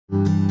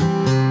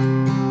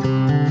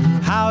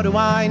How do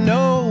I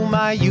know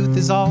my youth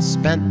is all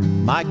spent?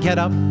 My get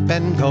up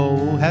and go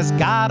has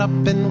got up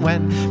and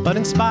went. But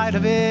in spite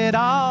of it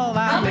all,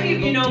 How many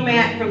of you know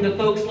Matt from the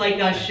Folks Like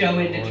Us show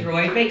in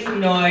Detroit? Make some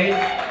noise.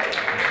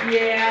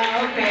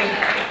 Yeah, okay.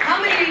 How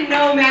many of you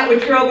know Matt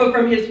Watroba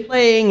from his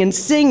playing and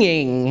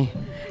singing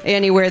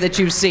anywhere that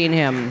you've seen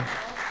him?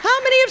 How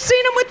many have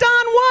seen him with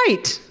Don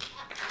White?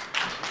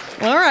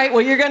 All right,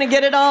 well, you're going to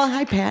get it all.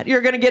 Hi, Pat.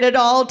 You're going to get it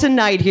all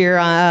tonight here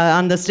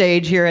on the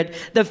stage here at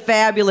the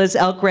fabulous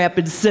Elk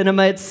Rapids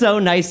Cinema. It's so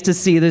nice to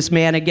see this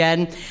man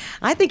again.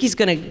 I think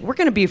we're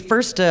going to be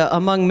first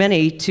among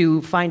many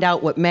to find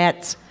out what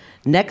Matt's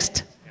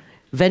next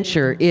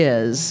venture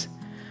is.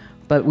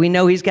 But we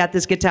know he's got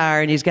this guitar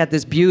and he's got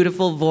this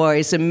beautiful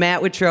voice. And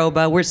Matt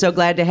Watroba, we're so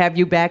glad to have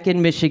you back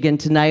in Michigan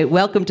tonight.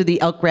 Welcome to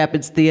the Elk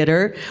Rapids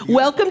Theater.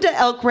 Welcome to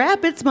Elk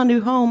Rapids, my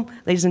new home.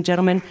 Ladies and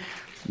gentlemen,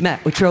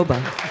 Matt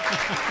Watroba.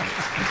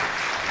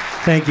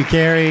 Thank you,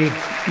 Carrie.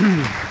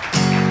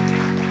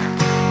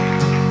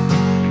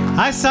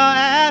 I saw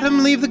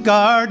Adam leave the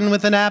garden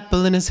with an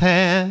apple in his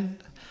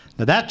hand.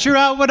 Now that you're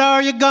out, what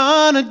are you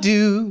gonna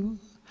do?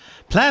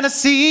 Plant a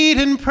seed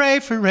and pray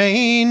for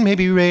rain,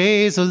 maybe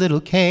raise a little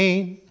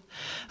cane.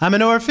 I'm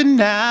an orphan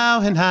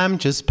now and I'm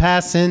just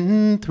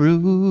passing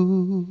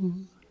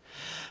through.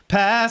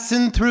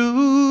 Passing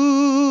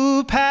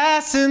through,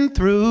 passing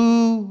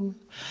through.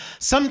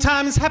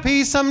 Sometimes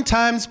happy,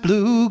 sometimes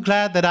blue,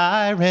 glad that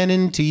I ran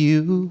into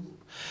you.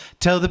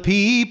 Tell the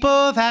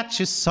people that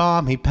you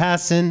saw me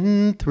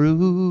passing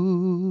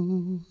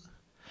through.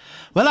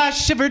 Well, I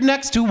shivered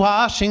next to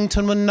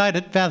Washington one night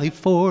at Valley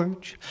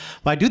Forge.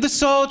 Why do the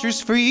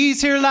soldiers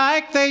freeze here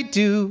like they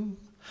do?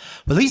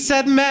 Well, he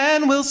said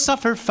men will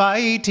suffer,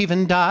 fight,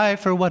 even die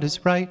for what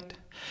is right,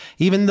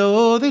 even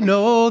though they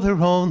know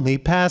they're only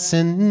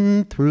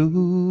passing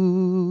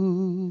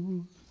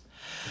through.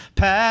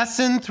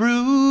 Passing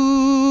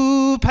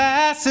through,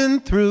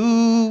 passing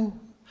through.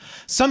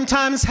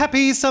 Sometimes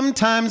happy,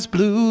 sometimes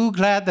blue,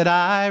 glad that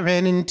I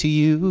ran into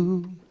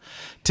you.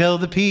 Tell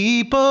the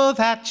people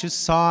that you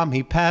saw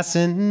me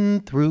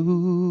passing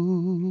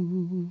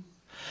through.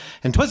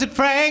 And 'twas at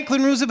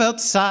Franklin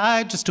Roosevelt's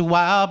side just a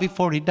while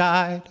before he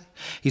died.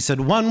 He said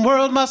one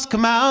world must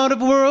come out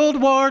of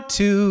World War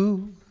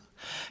II.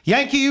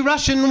 Yankee,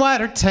 Russian,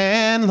 white or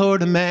tan,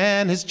 Lord, a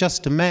man is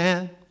just a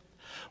man.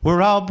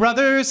 We're all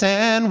brothers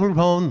and we're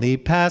only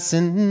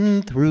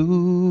passing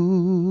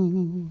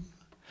through.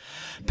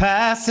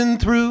 Passing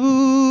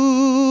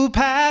through,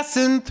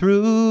 passing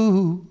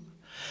through.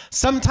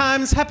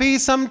 Sometimes happy,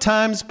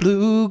 sometimes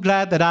blue,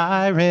 glad that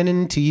I ran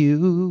into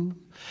you.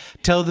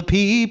 Tell the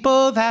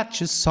people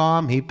that you saw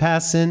me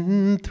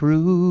passing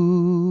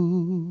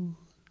through.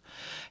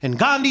 And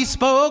Gandhi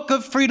spoke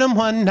of freedom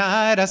one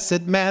night. I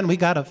said, man, we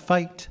gotta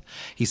fight.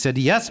 He said,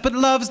 yes, but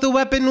love's the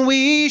weapon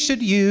we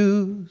should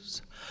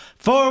use.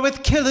 For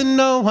with killing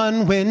no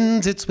one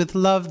wins, it's with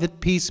love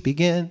that peace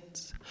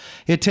begins.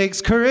 It takes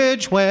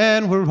courage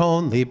when we're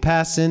only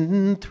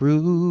passing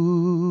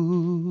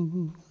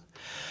through.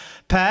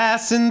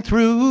 Passing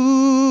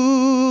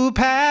through,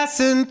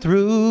 passing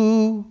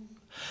through.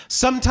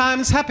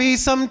 Sometimes happy,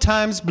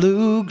 sometimes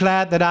blue,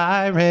 glad that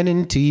I ran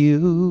into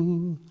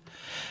you.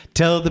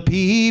 Tell the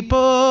people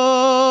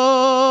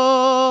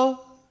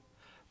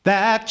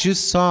that you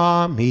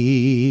saw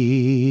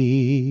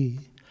me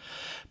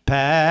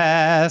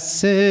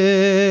passing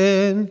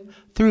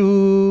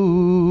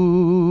through.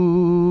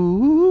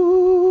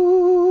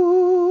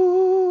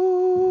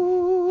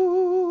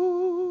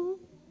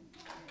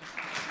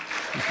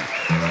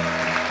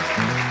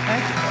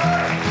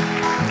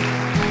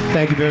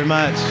 Thank you very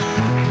much.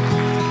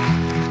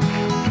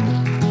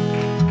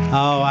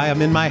 Oh, I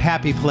am in my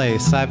happy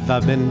place. I've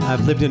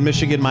lived in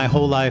Michigan my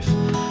whole life,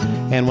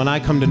 and when I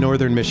come to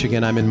northern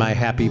Michigan, I'm in my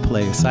happy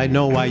place. I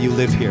know why you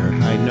live here.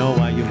 I know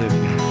why you live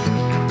here.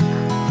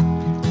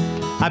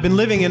 I've been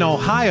living in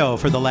Ohio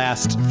for the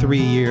last 3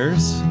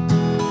 years.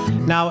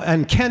 Now,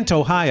 in Kent,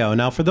 Ohio.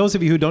 Now, for those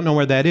of you who don't know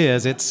where that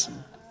is,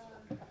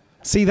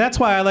 see, that's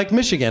why I like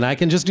Michigan. I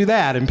can just do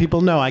that, and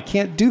people know I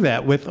can't do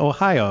that with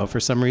Ohio for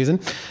some reason.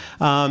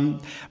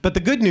 But the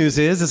good news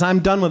is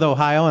I'm done with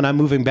Ohio, and I'm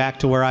moving back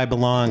to where I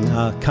belong,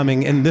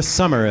 coming in this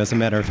summer, as a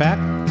matter of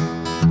fact.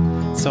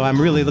 So I'm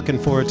really looking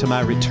forward to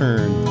my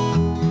return.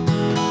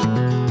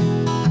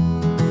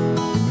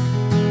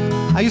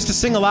 I used to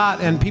sing a lot,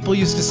 and people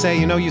used to say,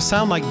 you know, you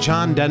sound like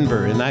John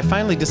Denver. And I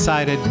finally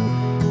decided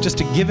just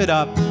to give it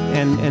up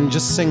and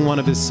just sing one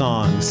of his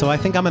songs. So I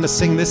think I'm going to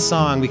sing this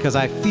song because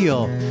I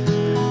feel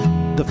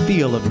the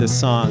feel of this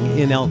song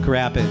in Elk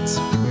Rapids.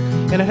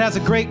 And it has a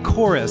great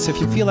chorus.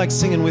 If you feel like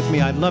singing with me,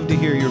 I'd love to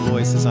hear your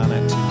voices on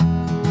it too.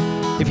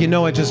 If you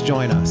know it, just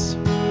join us.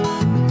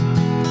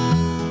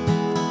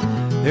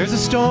 There's a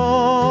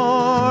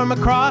storm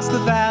across the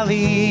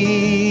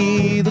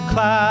valley, the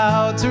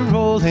clouds are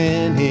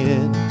rolling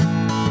in.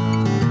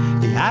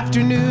 The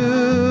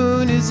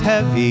afternoon is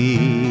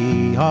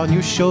heavy on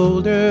your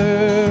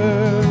shoulder.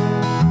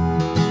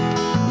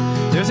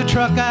 There's a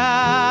truck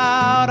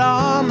out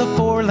on the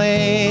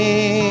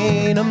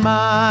 4-lane, a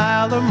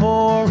mile or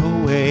more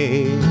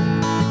away.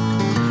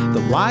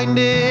 The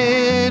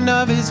winding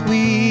of his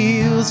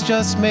wheels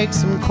just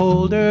makes him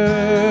colder.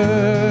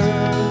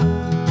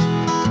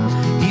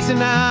 He's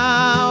an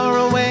hour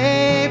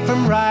away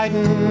from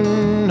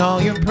riding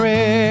all your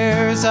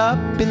prayers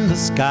up in the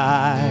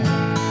sky.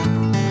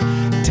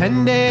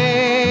 10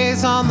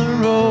 days on the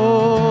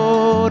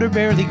road are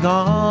barely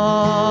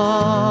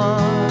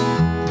gone.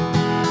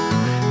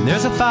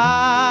 There's a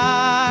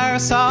fire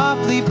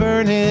softly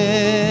burning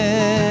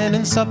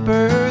and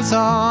supper's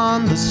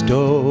on the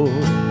stove.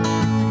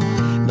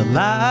 The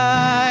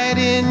light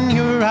in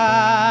your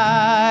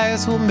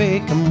eyes will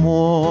make them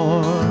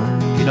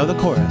warm. You know the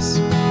chorus.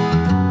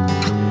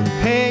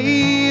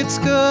 Hey, it's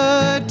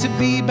good to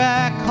be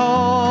back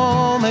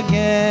home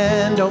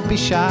again. Don't be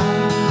shy.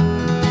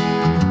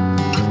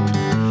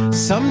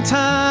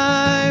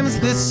 Sometimes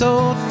this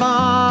old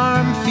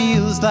farm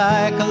feels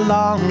like a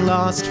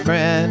long-lost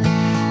friend.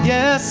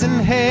 Yes,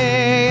 and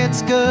hey,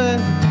 it's good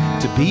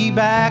to be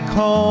back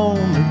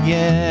home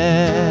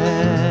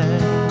again.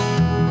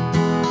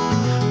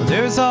 Well,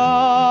 there's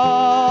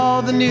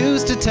all the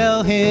news to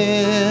tell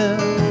him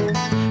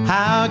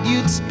how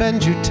you'd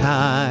spend your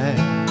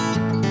time.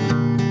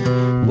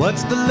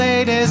 What's the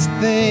latest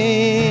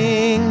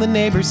thing the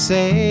neighbors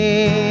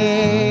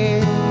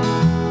say?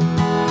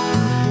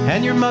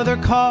 And your mother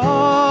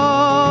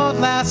called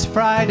last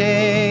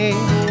Friday.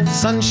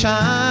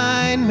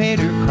 Sunshine made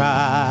her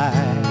cry.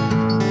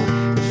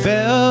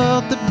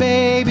 Felt the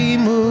baby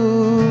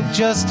move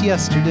just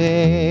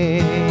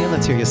yesterday.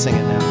 Let's hear you sing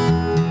it now.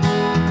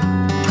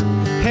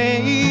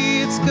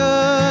 Hey, it's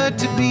good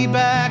to be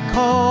back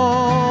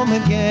home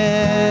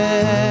again.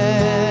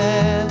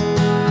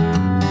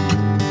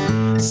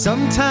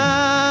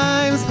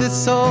 Sometimes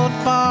this old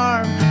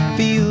farm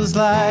feels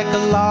like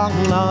a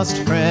long-lost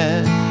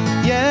friend.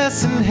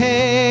 Yes, and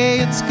hey,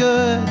 it's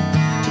good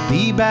to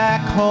be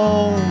back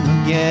home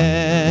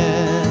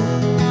again.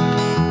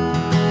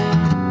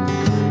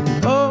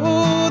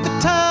 Oh, the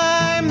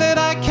time that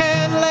I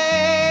can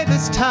lay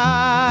this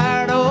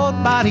tired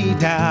old body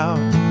down,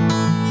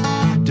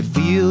 to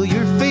feel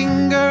your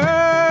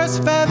fingers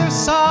feather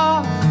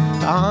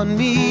soft on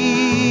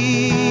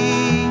me.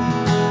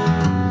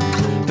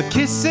 The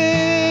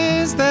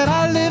kisses that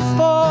I live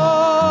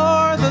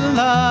for, the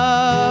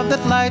love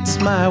that lights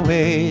my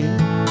way,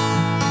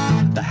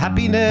 the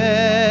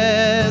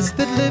happiness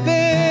that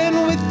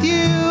living with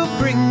you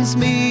brings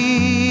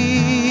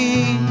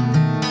me.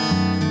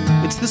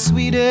 It's the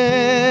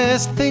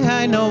sweetest thing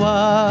I know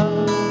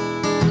of,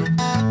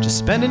 just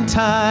spending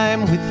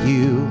time with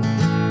you.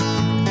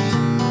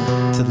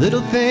 It's the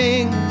little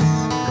things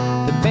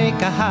that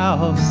make a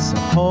house a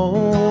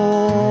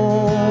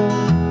home.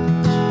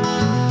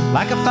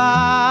 Like a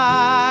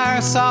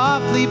fire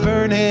softly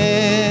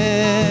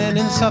burning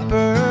and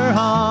supper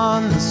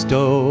on the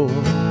stove.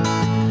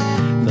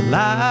 The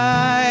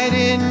light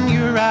in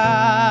your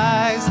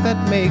eyes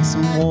that makes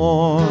them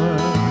warm.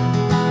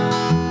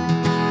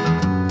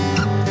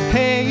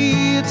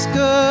 Hey, it's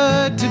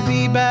good to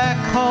be back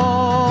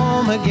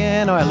home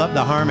again. Oh, I love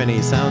the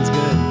harmony. Sounds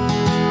good.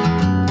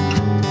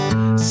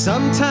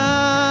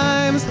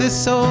 Sometimes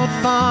this old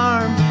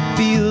farm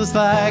feels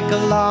like a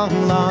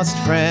long-lost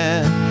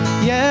friend.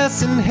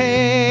 Yes, and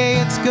hey,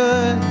 it's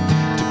good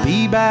to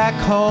be back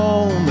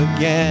home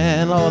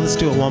again. Oh, let's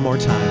do it one more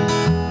time.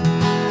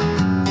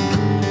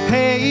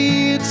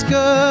 Hey, it's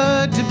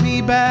good to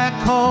be back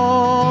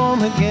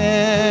home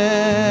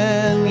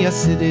again.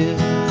 Yes, it is.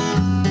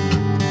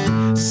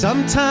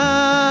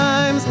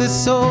 Sometimes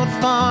this old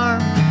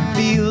farm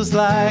feels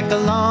like a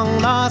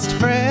long-lost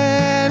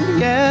friend.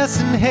 Yes,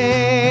 and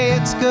hey,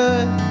 it's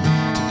good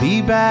to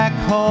be back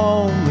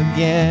home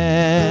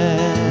again.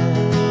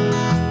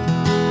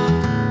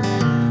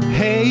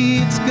 Hey,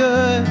 it's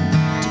good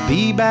to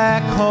be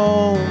back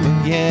home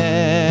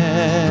again.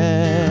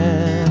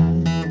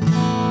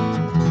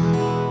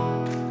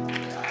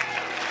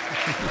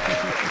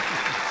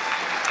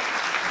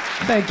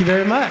 Thank you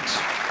very much.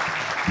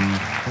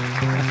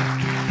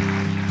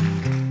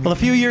 Well, a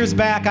few years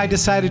back, I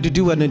decided to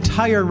do an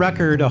entire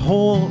record,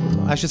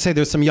 I should say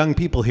there's some young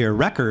people here.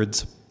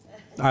 Records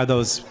are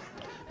those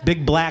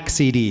big black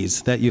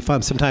CDs that you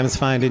sometimes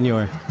find in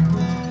your...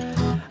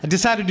 I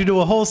decided to do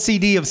a whole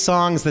CD of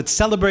songs that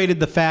celebrated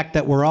the fact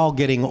that we're all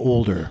getting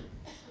older.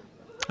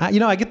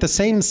 I get the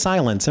same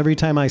silence every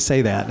time I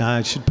say that.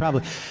 I should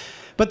probably...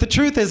 But the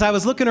truth is, I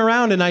was looking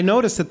around and I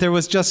noticed that there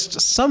was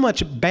just so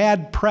much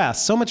bad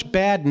press, so much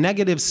bad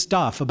negative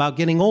stuff about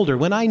getting older,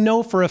 when I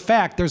know for a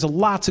fact there's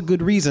lots of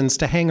good reasons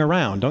to hang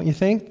around, don't you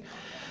think?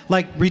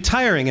 Like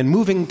retiring and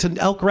moving to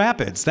Elk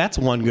Rapids, that's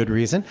one good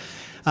reason.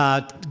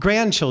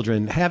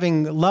 Grandchildren,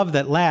 having love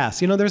that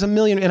lasts. There's a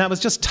million, and I was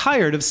just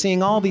tired of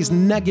seeing all these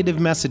negative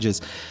messages.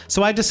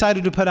 So I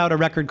decided to put out a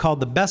record called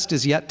The Best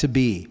Is Yet to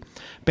Be,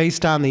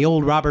 based on the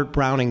old Robert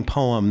Browning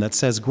poem that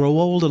says, "Grow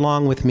old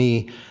along with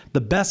me,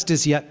 the best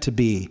is yet to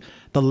be.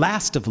 the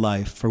last of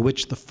life for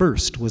which the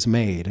first was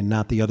made, and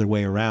not the other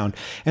way around.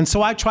 And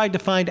so I tried to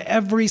find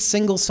every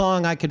single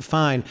song I could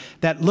find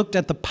that looked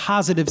at the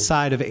positive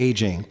side of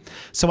aging.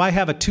 So I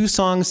have a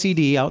 2-song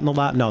CD out in the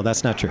lot. No,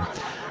 that's not true.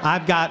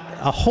 I've got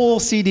a whole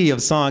CD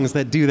of songs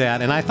that do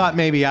that, and I thought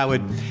maybe I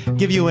would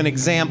give you an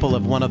example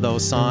of one of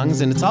those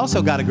songs. And it's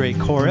also got a great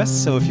chorus,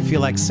 so if you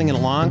feel like singing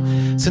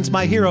along. Since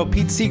my hero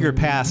Pete Seeger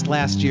passed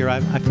last year, I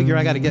figure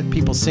I got to get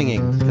people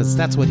singing, because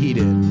that's what he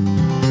did.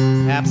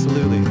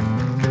 Absolutely.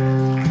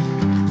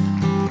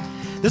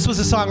 This was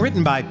a song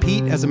written by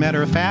Pete, as a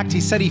matter of fact.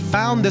 He said he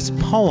found this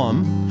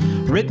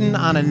poem written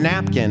on a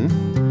napkin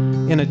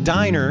in a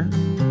diner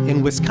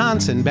in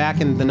Wisconsin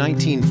back in the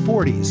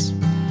 1940s.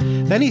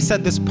 Then he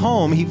said this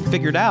poem, he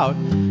figured out,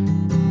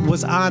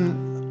 was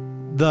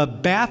on the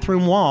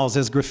bathroom walls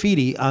as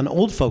graffiti on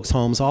old folks'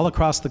 homes all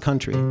across the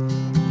country.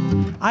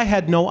 I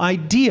had no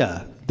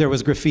idea there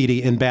was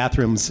graffiti in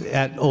bathrooms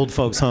at old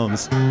folks'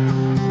 homes.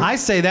 I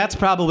say that's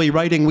probably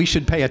writing we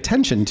should pay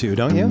attention to,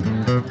 don't you?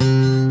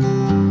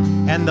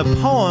 And the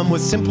poem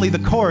was simply the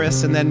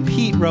chorus, and then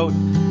Pete wrote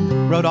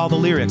all the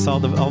lyrics, all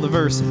the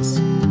verses.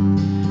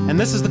 And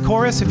this is the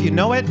chorus. If you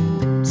know it,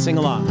 sing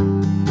along.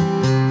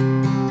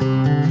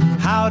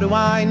 How do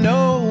I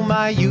know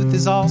my youth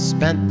is all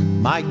spent?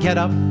 My get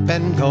up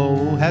and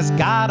go has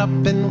got up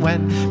and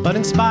went. But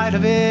in spite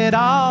of it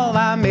all,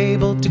 I'm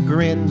able to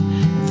grin.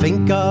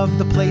 Think of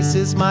the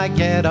places my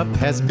get up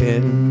has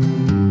been.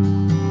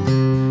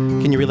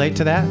 Can you relate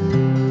to that?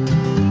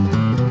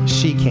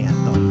 She can't,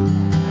 though.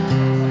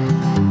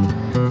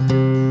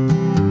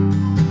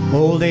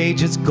 Old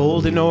age is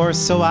golden, or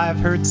so I've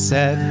heard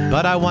said,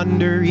 but I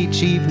wonder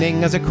each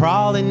evening as I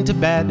crawl into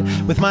bed,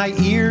 with my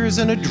ears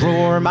in a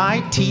drawer, my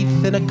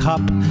teeth in a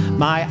cup,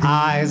 my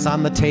eyes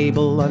on the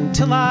table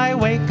until I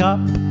wake up.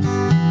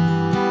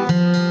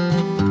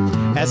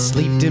 As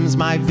sleep dims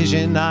my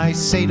vision, I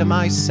say to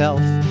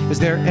myself, is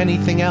there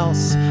anything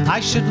else I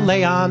should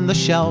lay on the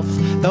shelf?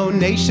 Though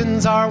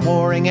nations are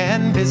warring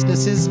and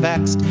business is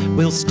vexed,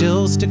 we'll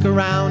still stick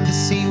around to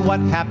see what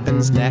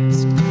happens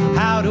next.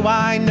 How do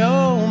I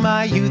know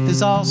my youth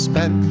is all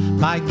spent?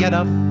 My get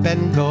up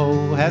and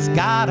go has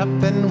got up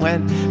and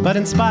went. But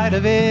in spite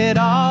of it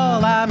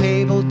all, I'm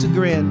able to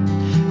grin.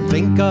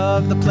 Think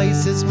of the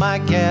places my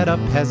get up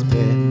has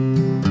been.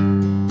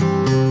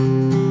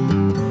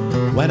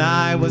 When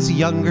I was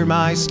younger,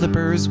 my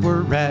slippers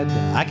were red.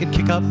 I could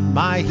kick up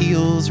my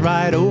heels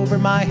right over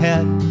my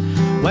head.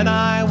 When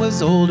I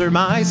was older,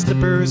 my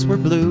slippers were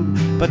blue,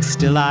 but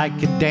still I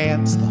could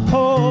dance the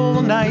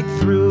whole night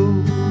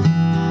through.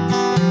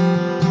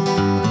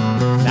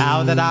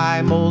 Now that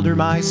I'm older,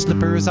 my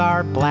slippers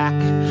are black.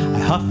 I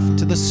huff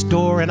to the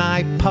store and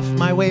I puff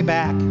my way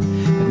back.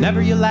 But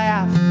never you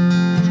laugh,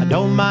 I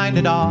don't mind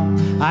at all.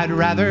 I'd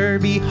rather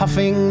be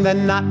huffing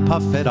than not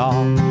puff at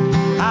all.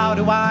 How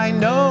do I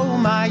know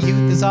my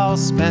youth is all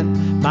spent?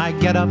 My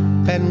get up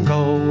and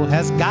go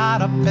has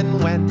got up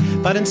and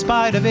went. But in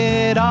spite of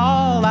it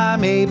all,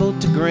 I'm able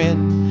to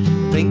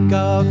grin. Think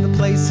of the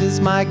places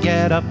my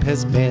get up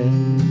has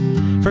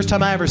been. First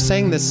time I ever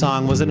sang this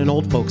song was in an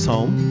old folks'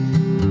 home.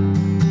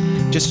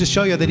 Just to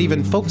show you that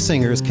even folk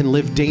singers can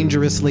live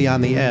dangerously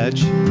on the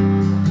edge.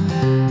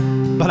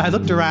 But I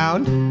looked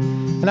around,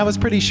 and I was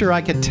pretty sure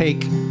I could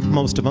take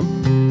most of them.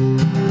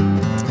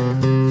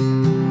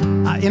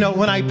 You know,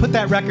 when I put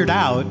that record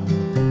out,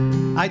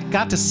 I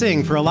got to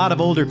sing for a lot of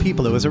older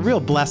people. It was a real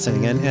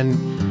blessing, and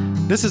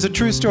this is a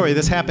true story.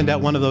 This happened at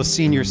one of those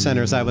senior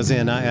centers I was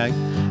in. I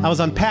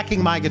was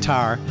unpacking my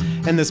guitar,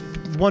 and this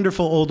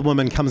wonderful old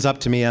woman comes up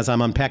to me as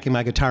I'm unpacking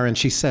my guitar, and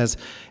she says,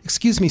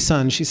 "Excuse me,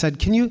 son," she said,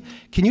 can you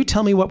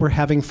tell me what we're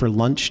having for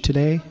lunch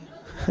today?"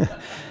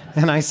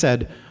 And I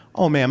said,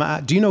 "Oh, ma'am,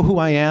 do you know who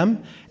I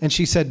am?" And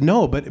she said,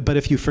 "No, but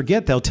if you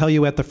forget, they'll tell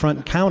you at the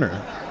front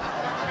counter."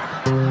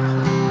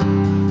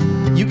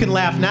 You can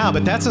laugh now,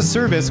 but that's a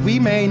service we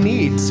may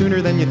need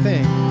sooner than you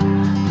think.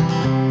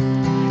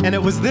 And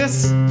it was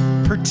this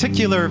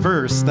particular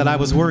verse that I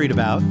was worried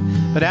about,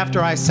 but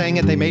after I sang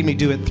it, they made me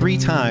do it 3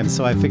 times,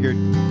 so I figured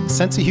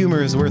sense of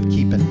humor is worth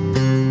keeping.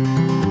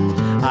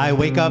 I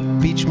wake up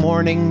each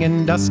morning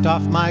and dust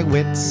off my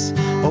wits,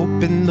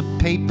 open the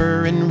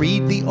paper and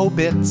read the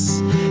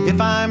obits.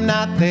 If I'm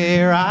not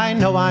there, I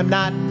know I'm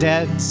not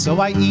dead, so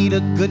I eat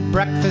a good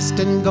breakfast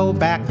and go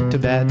back to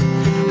bed.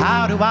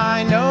 How do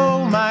I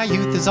know my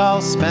youth is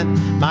all spent?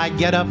 My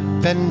get up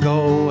and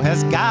go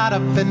has got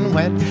up and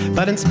went.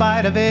 But in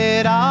spite of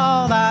it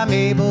all, I'm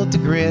able to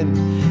grin.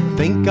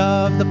 Think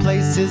of the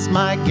places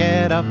my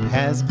get up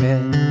has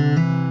been.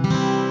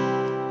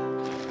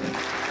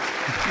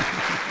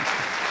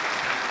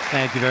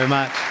 Thank you very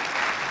much.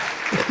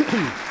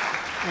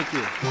 Thank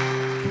you.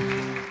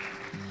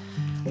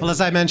 Well,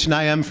 as I mentioned,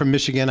 I am from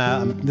Michigan.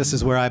 This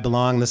is where I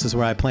belong. This is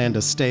where I plan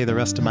to stay the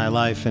rest of my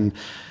life. And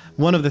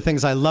one of the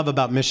things I love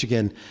about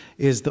Michigan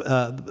is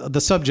the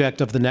subject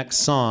of the next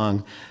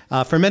song.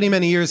 For many,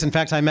 many years, in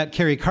fact, I met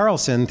Carrie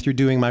Carlson through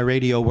doing my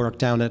radio work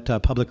down at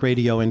public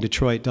radio in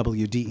Detroit,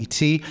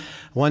 WDET.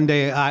 One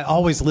day, I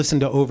always listened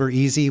to Over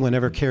Easy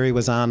whenever Carrie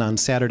was on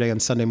Saturday and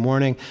Sunday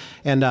morning.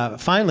 And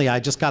finally, I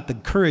just got the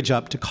courage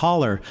up to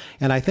call her.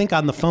 And I think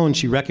on the phone,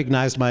 she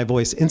recognized my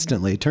voice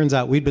instantly. Turns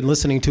out we'd been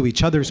listening to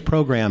each other's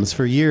programs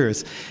for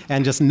years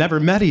and just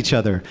never met each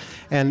other.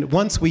 And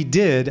once we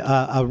did,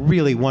 a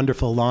really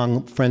wonderful,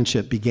 long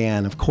friendship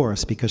began, of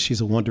course, because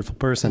she's a wonderful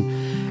person.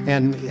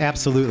 And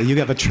absolutely, you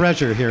have a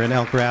treasure here in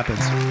Elk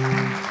Rapids.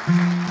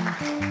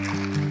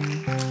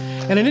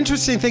 And an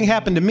interesting thing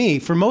happened to me.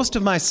 For most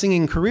of my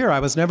singing career, I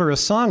was never a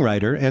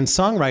songwriter, and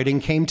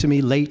songwriting came to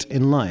me late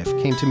in life,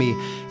 came to me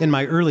in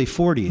my early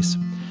 40s.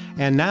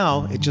 And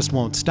now it just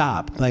won't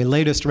stop. My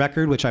latest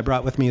record, which I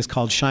brought with me, is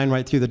called Shine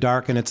Right Through the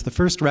Dark, and it's the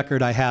first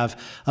record I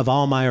have of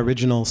all my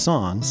original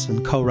songs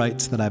and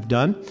co-writes that I've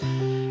done.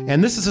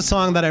 And this is a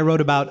song that I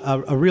wrote about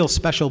a real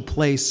special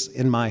place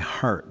in my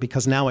heart,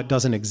 because now it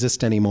doesn't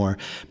exist anymore.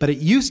 But it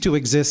used to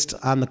exist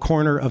on the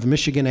corner of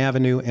Michigan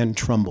Avenue and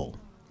Trumbull.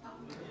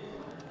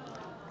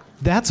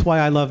 That's why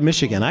I love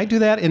Michigan. I do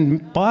that in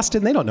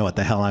Boston. They don't know what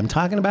the hell I'm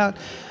talking about.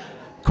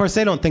 Of course,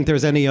 they don't think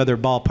there's any other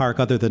ballpark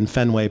other than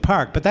Fenway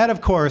Park. But that,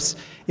 of course,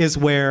 is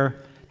where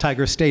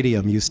Tiger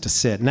Stadium used to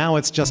sit. Now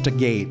it's just a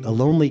gate, a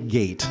lonely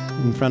gate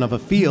in front of a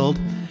field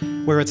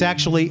where it's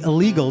actually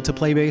illegal to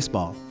play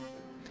baseball.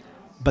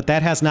 But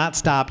that has not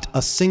stopped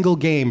a single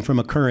game from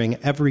occurring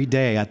every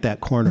day at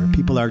that corner.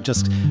 People are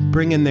just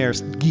bringing their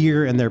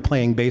gear and they're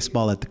playing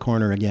baseball at the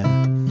corner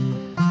again.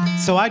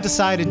 So I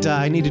decided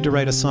I needed to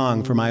write a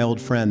song for my old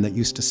friend that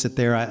used to sit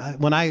there.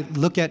 When I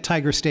look at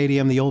Tiger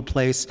Stadium, the old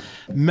place,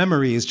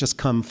 memories just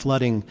come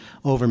flooding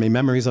over me.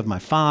 Memories of my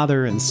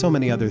father and so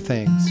many other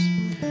things.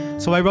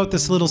 So I wrote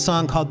this little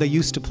song called They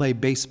Used to Play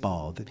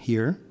Baseball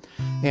here.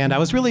 And I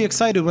was really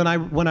excited when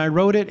I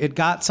wrote it.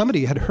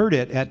 Somebody had heard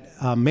it at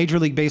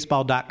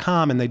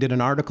MajorLeagueBaseball.com, and they did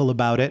an article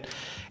about it.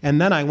 And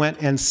then I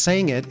went and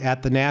sang it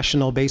at the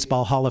National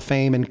Baseball Hall of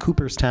Fame in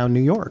Cooperstown,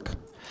 New York.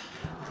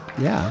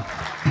 Yeah.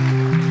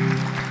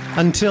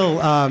 Until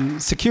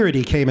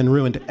security came and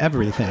ruined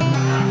everything.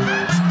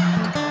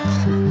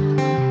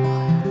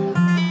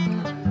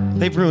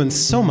 They've ruined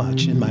so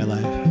much in my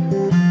life.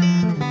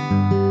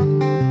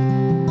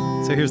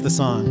 So here's the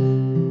song.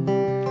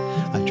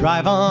 I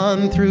drive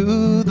on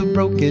through the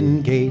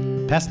broken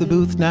gate, past the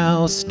booth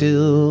now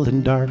still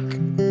and dark,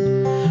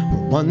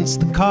 where once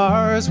the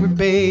cars were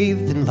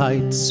bathed in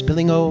lights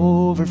spilling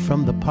over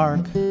from the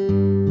park.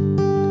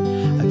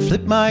 I'd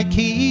flip my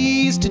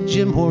keys to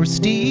Jim or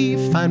Steve,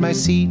 find my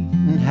seat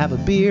and have a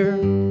beer.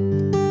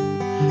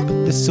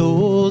 But this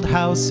old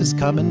house is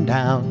coming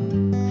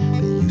down.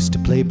 They used to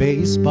play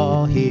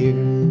baseball here.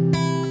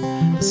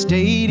 The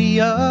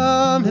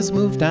stadium has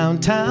moved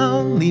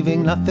downtown,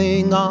 leaving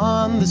nothing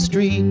on the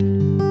street.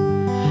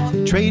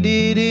 They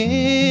traded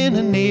in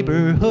a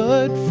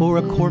neighborhood for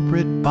a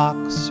corporate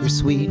box or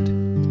suite.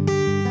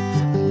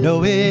 I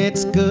know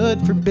it's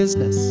good for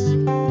business,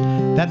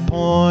 that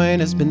point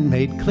has been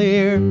made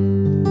clear.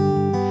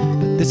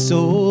 But this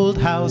old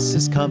house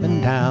is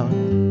coming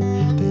down.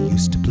 They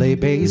used to play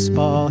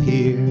baseball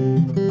here.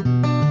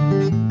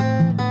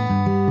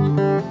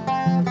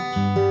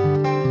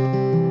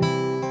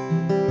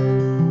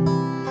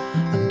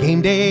 On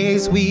game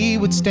days we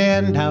would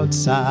stand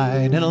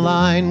outside and a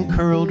line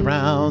curled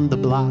round the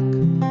block.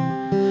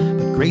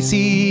 But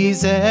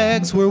Gracie's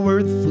eggs were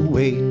worth the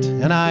wait,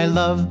 and I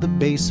loved the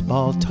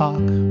baseball talk.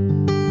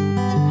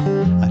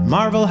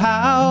 Marvel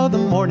how the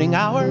morning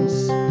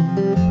hours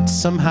would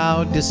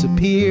somehow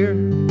disappear.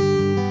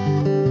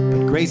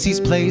 But Gracie's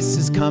place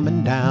is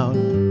coming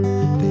down.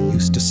 They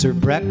used to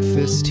serve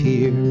breakfast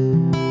here.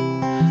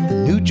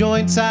 The new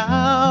joint's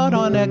out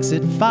on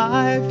exit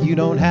 5. You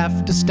don't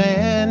have to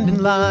stand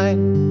in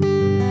line.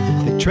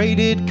 They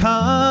traded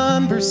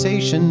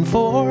conversation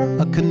for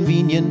a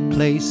convenient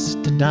place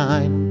to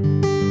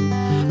dine.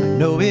 I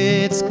know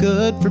it's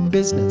good for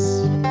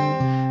business,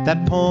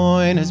 that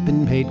point has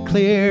been made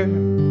clear.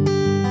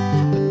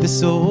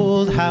 This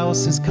old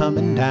house is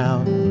coming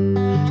down.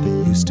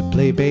 They used to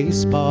play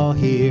baseball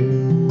here.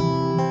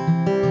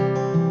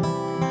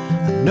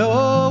 I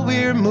know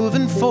we're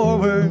moving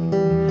forward,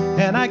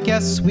 and I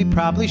guess we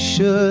probably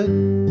should.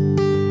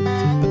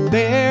 But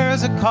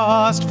there's a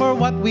cost for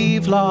what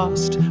we've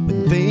lost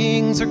when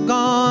things are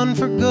gone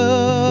for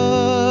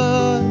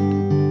good.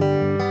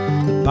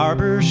 The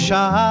barber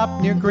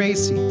shop near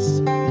Gracie's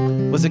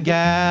was a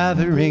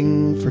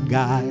gathering for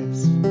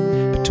guys.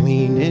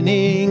 Between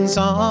innings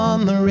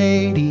on the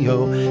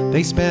radio,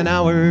 they spent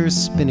hours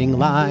spinning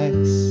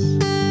lies.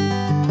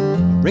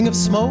 A ring of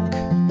smoke,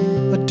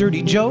 a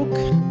dirty joke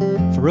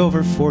for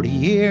over 40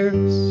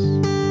 years.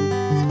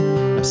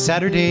 Now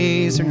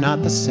Saturdays are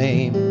not the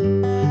same.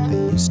 They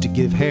used to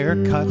give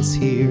haircuts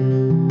here.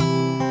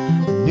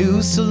 The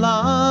new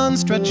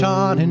salons stretch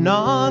on and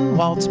on.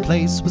 Walt's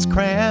place was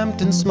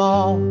cramped and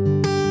small.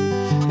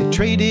 They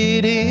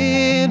traded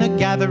in a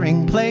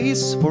gathering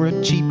place for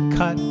a cheap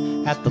cut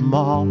at the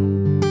mall.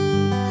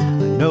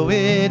 I know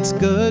it's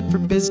good for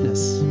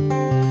business,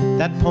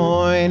 that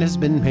point has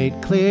been made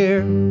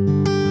clear.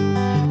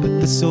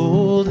 But this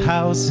old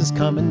house is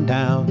coming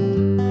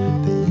down.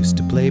 They used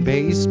to play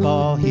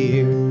baseball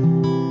here.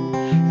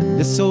 And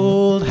this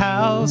old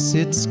house,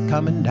 it's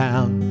coming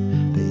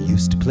down. They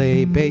used to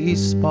play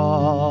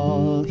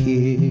baseball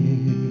here.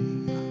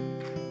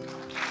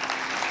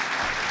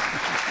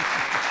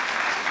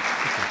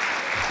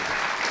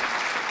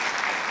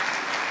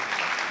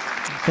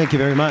 Thank you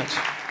very much.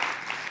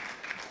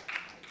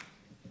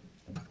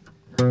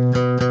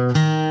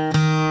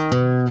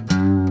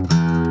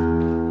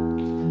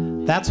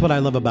 That's what I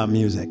love about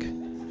music.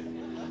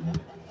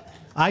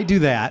 I do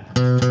that,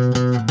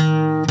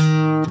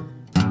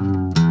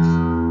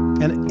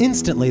 and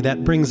instantly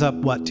that brings up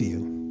what to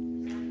you?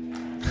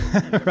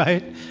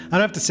 Right? I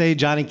don't have to say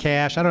Johnny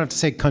Cash. I don't have to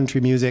say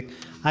country music.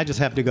 I just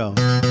have to go.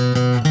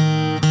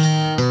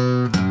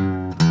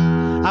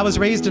 I was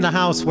raised in a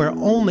house where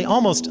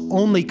almost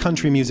only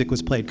country music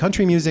was played.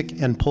 Country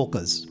music and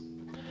polkas.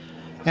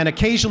 And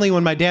occasionally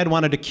when my dad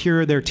wanted to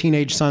cure their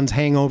teenage son's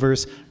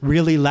hangovers,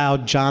 really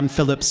loud John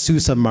Philip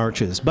Sousa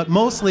marches. But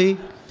mostly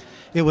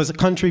it was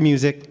country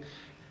music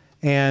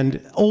and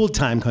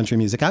old-time country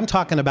music. I'm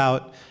talking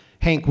about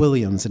Hank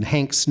Williams and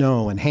Hank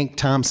Snow and Hank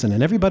Thompson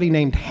and everybody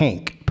named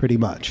Hank, pretty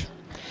much.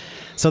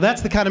 So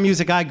that's the kind of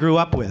music I grew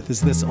up with, is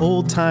this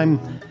old-time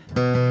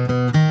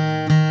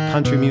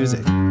country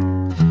music,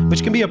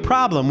 which can be a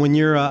problem when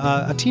you're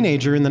a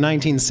teenager in the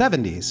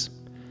 1970s.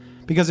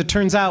 Because it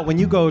turns out when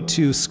you go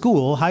to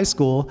school, high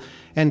school,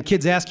 and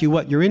kids ask you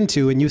what you're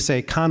into and you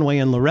say Conway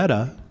and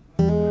Loretta,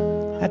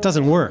 that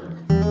doesn't work,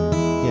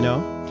 you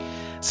know?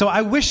 So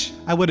I wish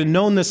I would have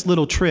known this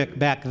little trick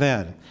back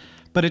then.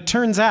 But it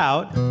turns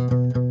out,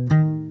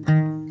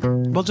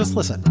 well, just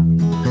listen.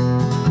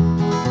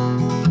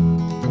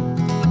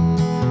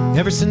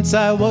 Ever since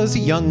I was a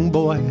young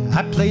boy,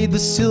 I played the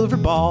silver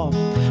ball.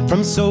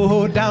 From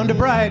Soho down to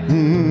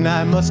Brighton,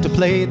 I must have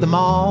played them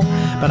all.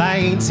 But I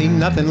ain't seen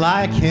nothing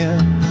like him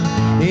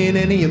in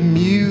any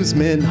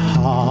amusement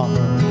hall.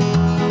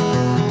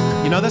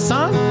 You know this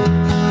song?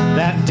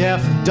 That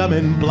deaf, dumb,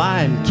 and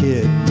blind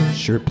kid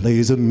sure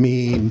plays a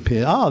mean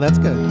pit. Oh, that's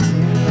good.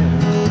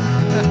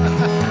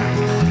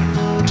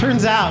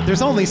 Turns out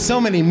there's only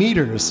so many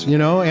meters, you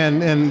know,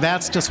 and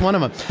that's just one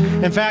of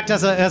them. In fact,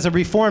 as a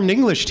Reformed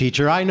English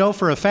teacher, I know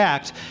for a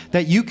fact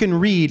that you can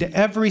read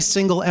every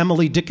single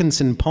Emily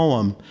Dickinson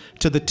poem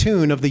to the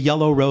tune of The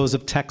Yellow Rose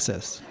of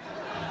Texas.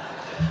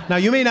 Now,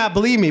 you may not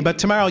believe me, but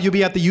tomorrow you'll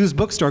be at the used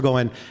bookstore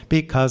going,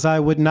 because I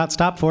would not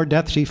stop for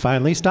death, she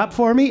finally stopped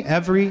for me.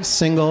 Every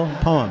single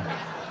poem.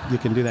 You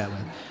can do that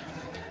one.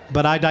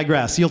 But I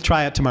digress. You'll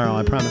try it tomorrow,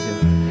 I promise you.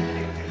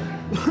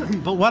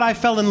 But what I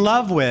fell in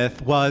love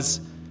with was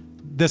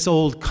this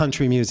old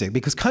country music,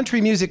 because country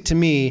music to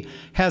me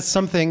has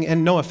something,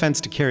 and no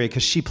offense to Carrie,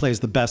 because she plays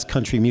the best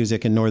country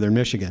music in northern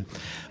Michigan,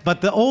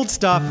 but the old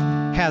stuff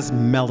has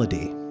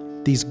melody,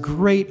 these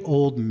great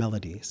old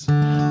melodies.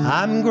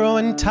 I'm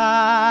growing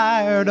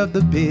tired of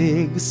the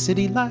big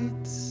city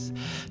lights,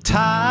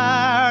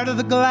 tired of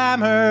the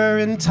glamour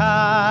and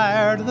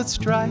tired of the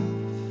strife.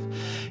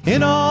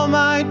 In all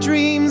my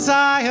dreams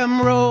I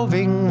am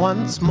roving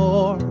once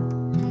more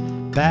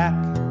back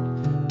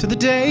to the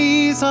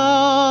days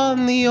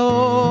on the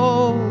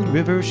old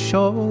river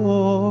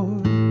shore.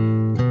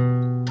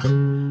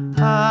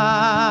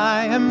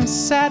 I am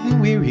sad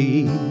and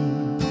weary,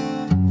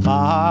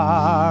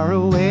 far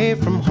away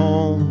from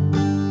home.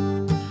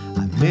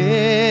 I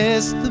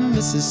miss the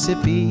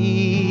Mississippi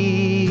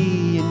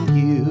and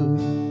you,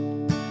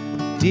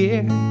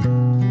 dear.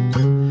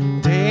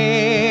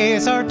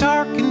 Days are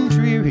dark and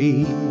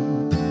dreary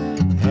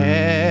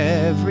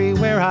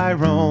everywhere I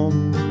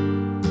roam.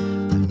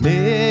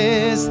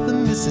 Miss the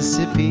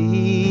Mississippi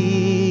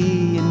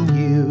and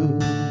you,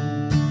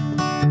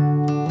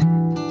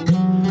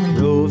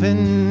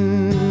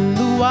 roving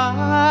the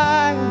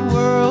wide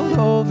world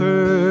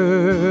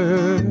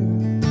over,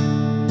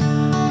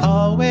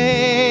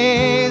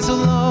 always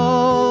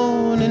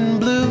alone and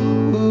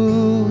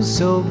blue,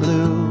 so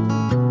blue.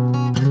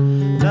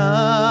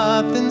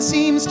 Nothing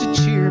seems to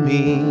cheer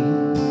me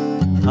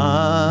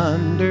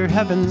under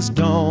heaven's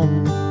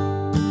dome.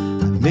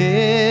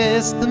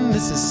 Miss the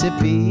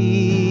Mississippi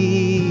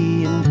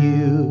and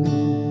you.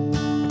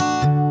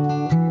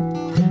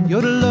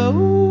 Yodel-o,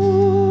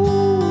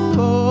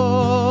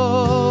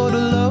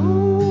 yodel-o,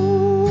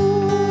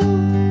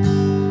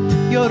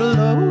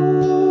 yodel-o,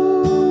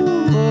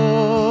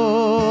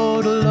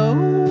 yodel-o,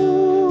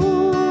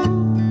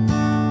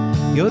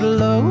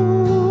 yodel-o,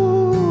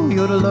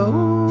 yodel-o,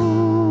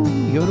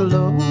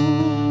 yodel-o.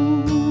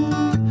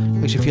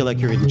 Makes you feel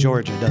like you're in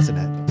Georgia, doesn't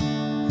it?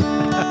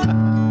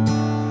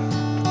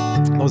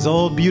 Those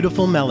old,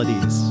 beautiful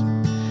melodies.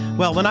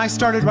 Well, when I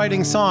started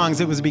writing songs,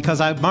 it was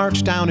because I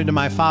marched down into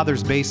my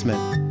father's basement,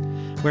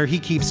 where he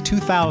keeps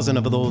 2,000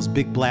 of those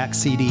big black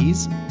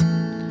CDs,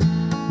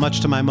 much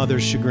to my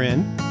mother's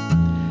chagrin.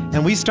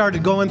 And we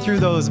started going through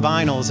those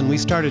vinyls, and we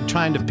started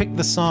trying to pick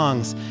the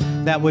songs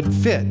that would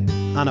fit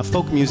on a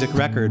folk music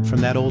record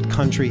from that old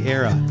country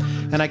era.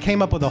 And I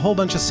came up with a whole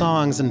bunch of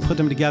songs and put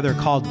them together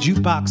called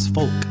Jukebox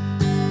Folk.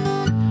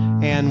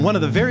 And one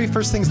of the very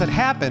first things that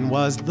happened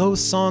was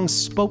those songs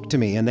spoke to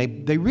me, and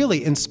they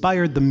really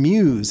inspired the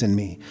muse in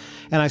me.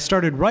 And I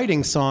started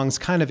writing songs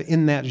kind of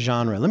in that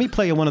genre. Let me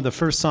play you one of the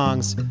first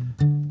songs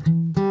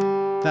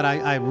that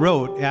I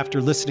wrote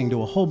after listening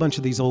to a whole bunch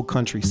of these old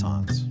country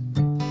songs.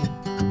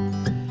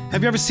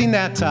 Have you ever seen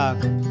that?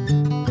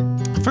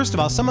 First of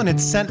all, someone had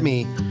sent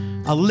me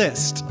a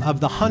list of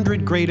the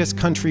 100 greatest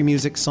country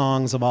music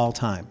songs of all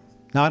time.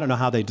 Now, I don't know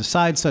how they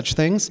decide such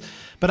things,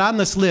 but on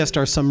this list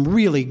are some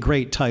really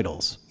great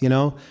titles, you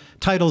know?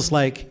 Titles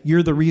like,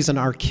 You're the Reason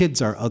Our Kids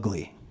Are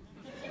Ugly.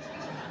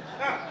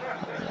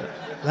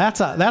 That's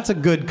a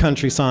good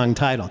country song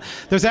title.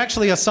 There's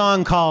actually a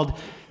song called,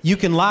 You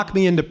Can Lock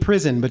Me Into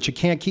Prison, but You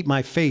Can't Keep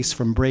My Face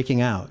from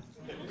Breaking Out.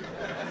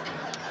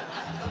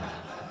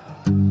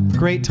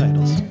 Great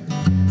titles.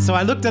 So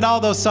I looked at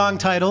all those song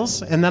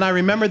titles, and then I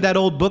remembered that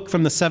old book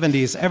from the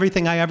 70s,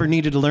 Everything I Ever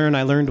Needed to Learn,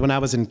 I Learned When I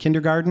Was in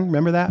Kindergarten.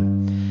 Remember that?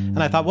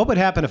 And I thought, what would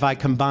happen if I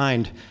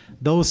combined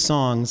those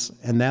songs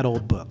and that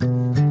old book?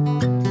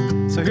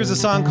 So here's a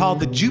song called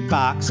The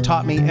Jukebox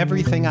Taught Me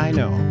Everything I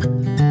Know.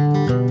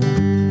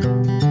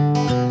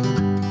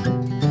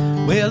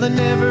 Well, I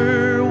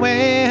never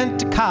went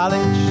to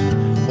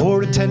college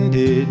or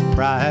attended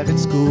private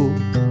school.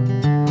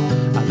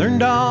 I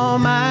learned all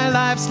my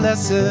life's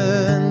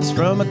lessons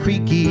from a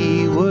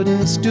creaky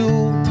wooden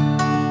stool.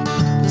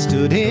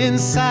 Stood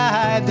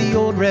inside the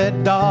old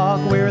red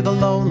dog where the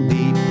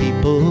lonely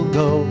people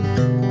go.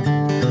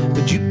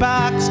 The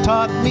jukebox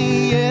taught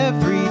me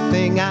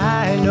everything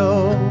I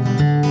know.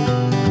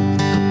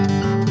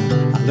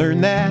 I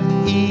learned that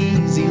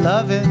easy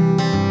loving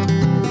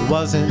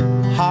wasn't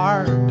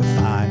hard to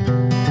find.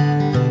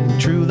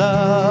 And true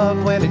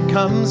love, when it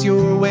comes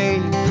your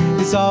way,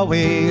 is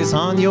always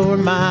on your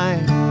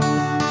mind.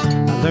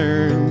 I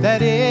learned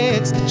that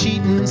it's the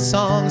cheating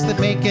songs that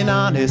make an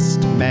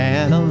honest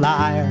man a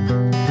liar.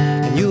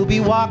 And you'll be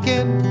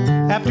walking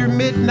after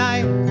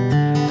midnight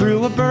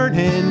through a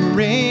burning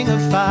ring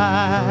of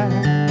fire.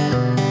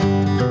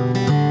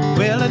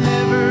 Well, I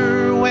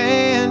never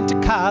went to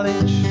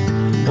college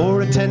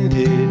or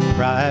attended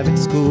private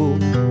school.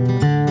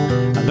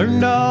 I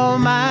learned all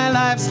my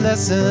life's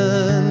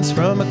lessons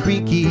from a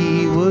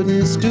creaky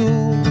wooden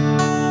stool.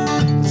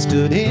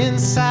 Stood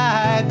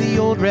inside the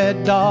old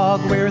red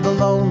dog where the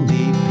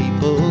lonely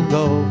people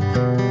go.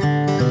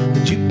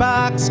 The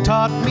jukebox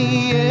taught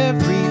me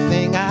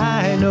everything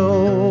I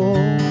know.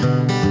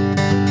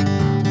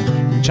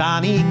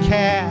 Johnny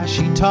Cash,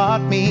 he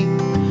taught me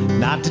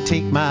not to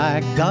take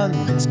my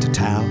guns to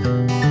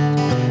town.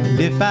 And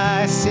if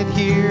I sit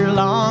here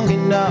long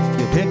enough,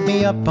 you'll pick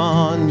me up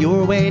on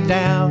your way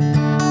down.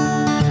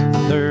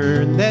 I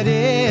learned that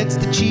it's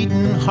the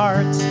cheating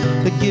hearts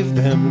that give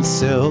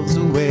themselves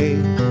away.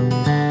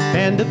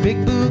 And a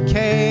big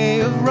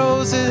bouquet of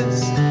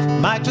roses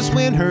might just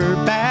win her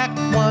back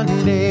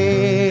one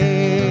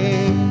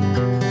day.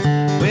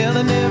 Well,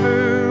 I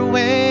never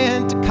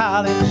went to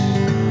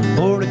college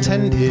or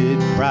attended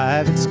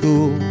private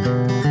school.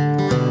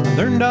 I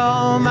learned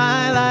all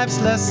my life's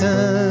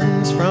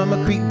lessons from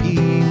a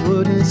creaky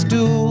wooden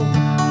stool.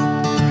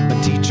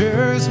 My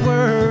teachers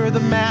were the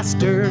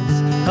masters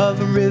of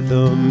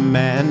rhythm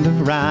and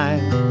of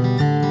rhyme.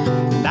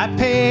 And I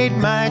paid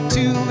my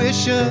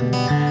tuition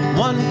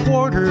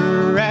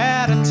 1/4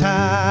 at a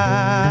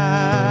time.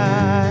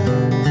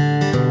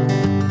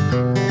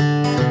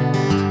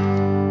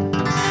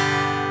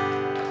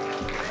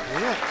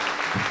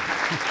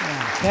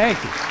 Thank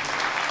you.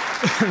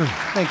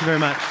 Thank you very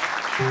much.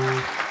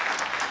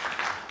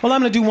 Well,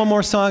 I'm going to do one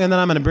more song, and then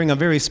I'm going to bring a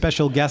very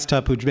special guest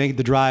up who made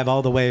the drive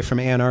all the way from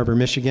Ann Arbor,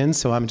 Michigan,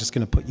 so I'm just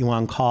going to put you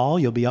on call.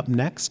 You'll be up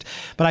next.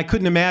 But I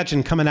couldn't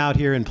imagine coming out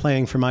here and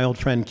playing for my old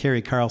friend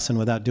Carrie Carlson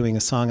without doing a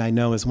song I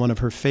know is one of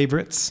her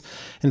favorites.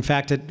 In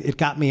fact, it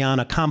got me on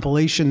a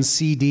compilation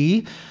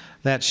CD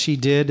that she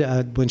did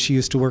when she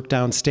used to work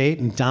downstate,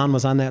 and Don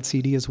was on that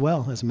CD as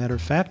well, as a matter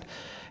of fact.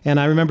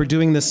 And I remember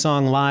doing this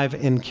song live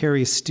in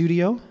Carrie's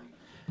studio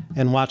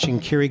and watching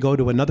Carrie go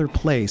to another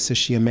place as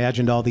she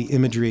imagined all the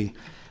imagery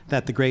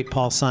that the great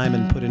Paul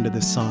Simon put into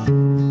this song.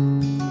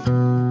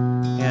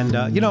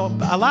 And, you know,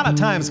 a lot of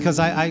times, because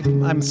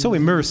I'm so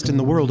immersed in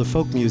the world of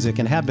folk music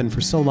and have been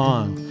for so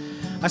long,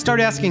 I start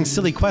asking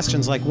silly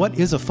questions like, what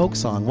is a folk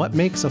song? What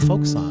makes a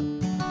folk song?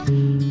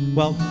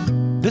 Well,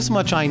 this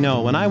much I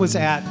know. When I was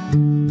at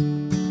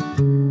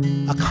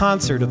a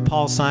concert of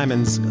Paul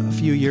Simon's a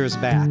few years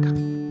back,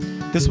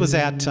 this was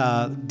at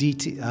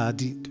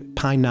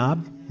Pine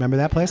Knob. Remember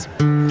that place?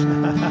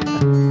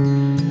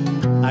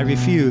 I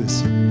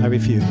refuse.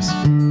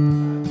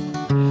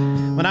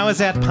 When I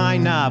was at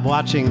Pine Knob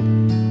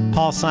watching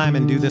Paul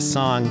Simon do this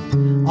song,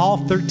 all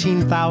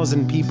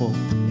 13,000 people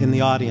in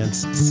the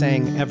audience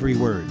sang every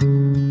word.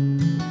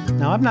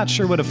 Now, I'm not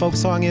sure what a folk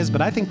song is,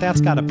 but I think that's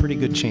got a pretty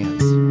good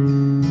chance.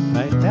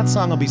 Right? That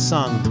song will be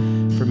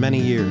sung for many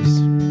years.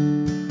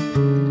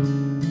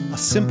 A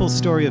simple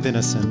story of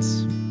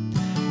innocence.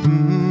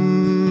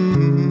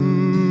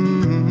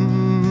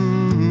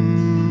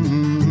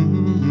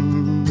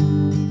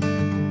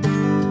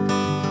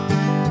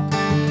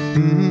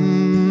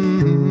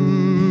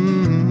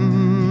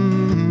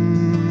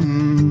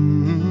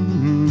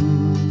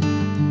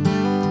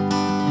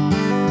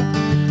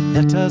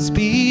 Let us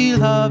be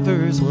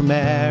lovers, we'll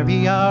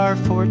marry our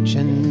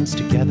fortunes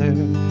together.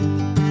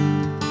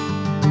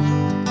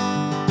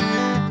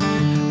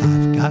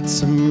 I've got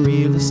some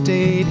real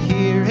estate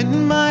here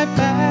in my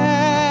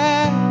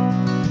bag.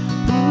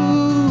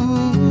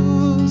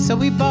 Ooh, so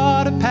we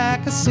bought a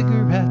pack of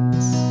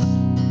cigarettes,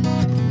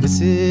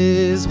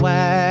 Mrs.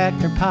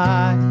 Wagner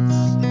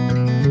pies,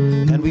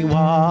 and we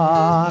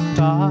walked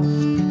off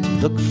to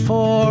look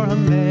for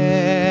America.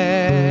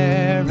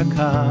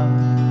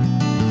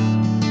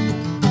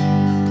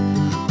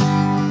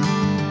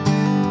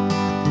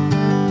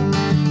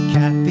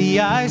 Kathy,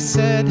 I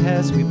said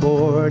as we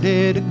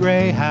boarded a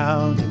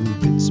Greyhound in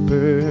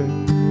Pittsburgh,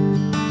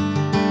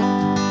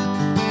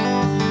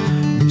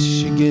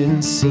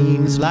 Michigan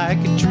seems like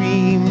a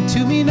dream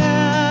to me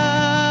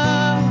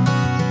now.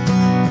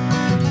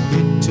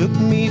 It took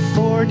me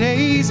 4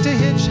 days to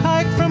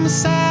hitchhike from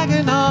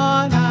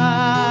Saginaw.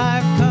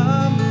 I've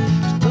come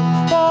to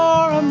look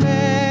for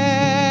America.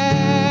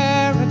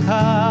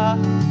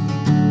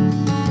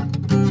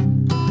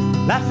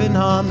 Laughing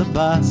on the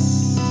bus,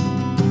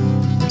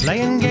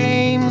 playing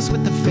games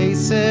with the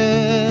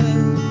faces.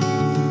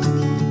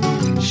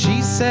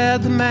 She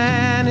said the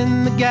man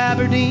in the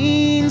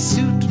gabardine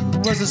suit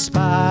was a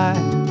spy.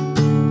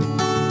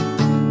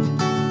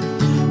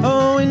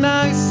 Oh, and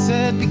I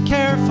said, be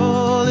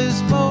careful,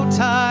 his bow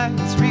tie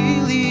is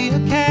really a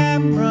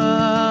camera.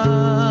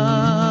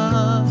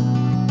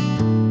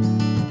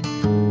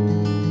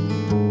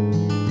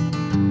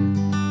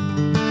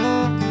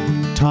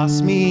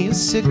 Toss me a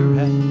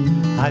cigarette,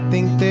 I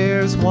think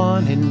there's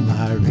one in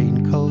my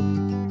raincoat.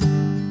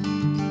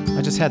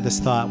 I just had this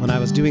thought when I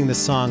was doing this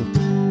song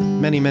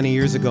many, many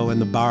years ago in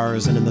the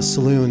bars and in the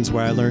saloons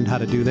where I learned how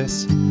to do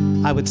this.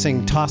 I would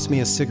sing, toss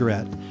me a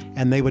cigarette,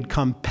 and they would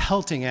come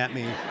pelting at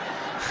me.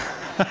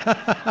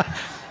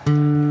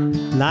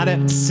 Not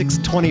at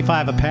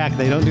 $6.25 a pack,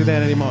 they don't do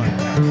that anymore.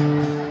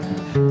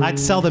 I'd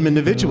sell them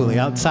individually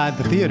outside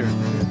the theater.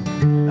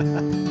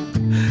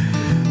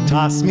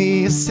 Toss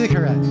me a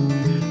cigarette,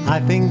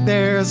 I think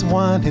there's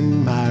one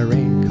in my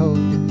raincoat.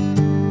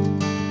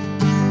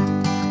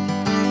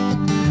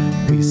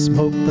 We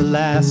smoked the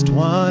last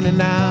one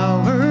an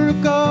hour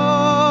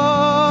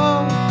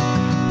ago.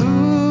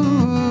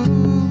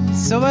 Ooh,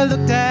 so I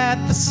looked at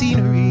the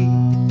scenery.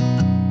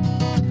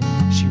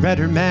 She read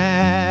her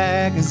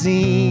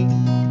magazine,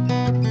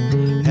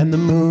 and the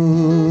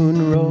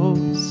moon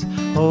rose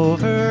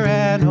over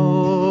an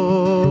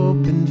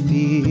open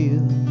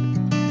field.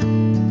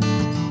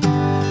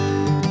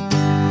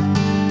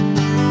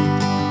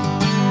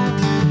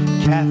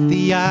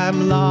 Kathy,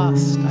 I'm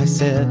lost, I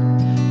said,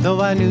 though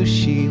I knew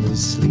she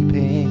was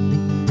sleeping.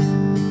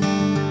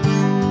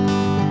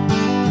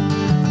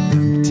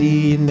 I'm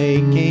empty and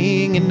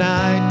aching, and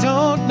I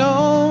don't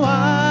know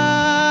why.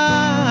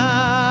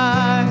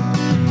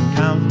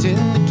 Counting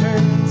the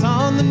turns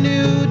on the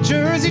New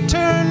Jersey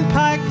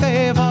Turnpike,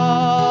 they've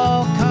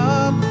all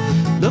come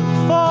look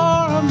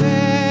for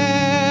America.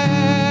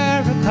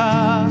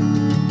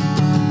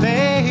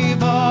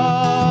 They've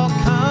all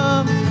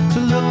come to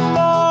look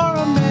for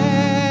America.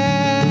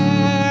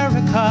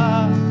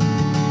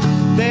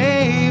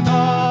 They've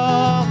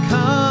all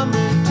come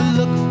to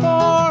look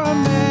for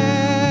America.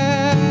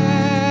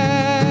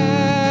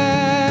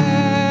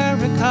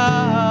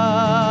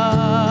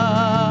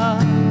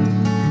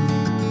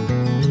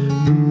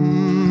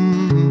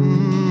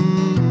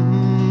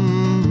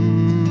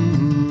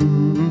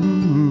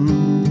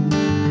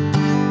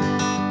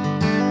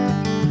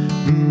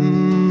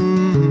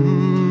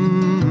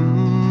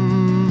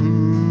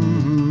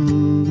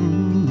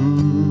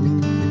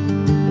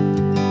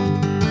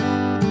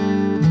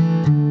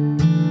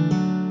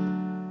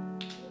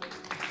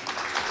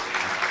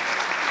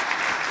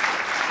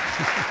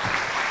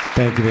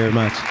 Thank you very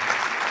much.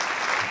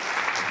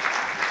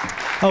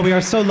 Oh, we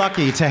are so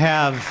lucky to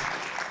have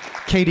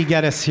Katie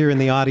Geddes here in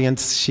the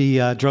audience. She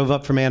drove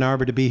up from Ann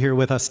Arbor to be here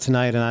with us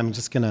tonight, and I'm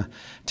just going to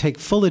take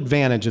full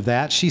advantage of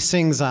that. She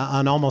sings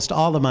on almost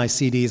all of my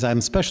CDs. I'm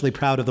especially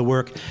proud of the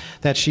work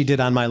that she did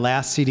on my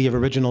last CD of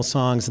original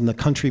songs and the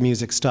country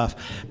music stuff,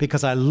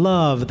 because I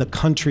love the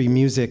country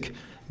music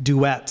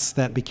duets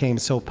that became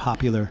so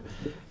popular.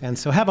 And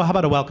so how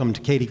about a welcome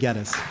to Katie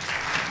Geddes.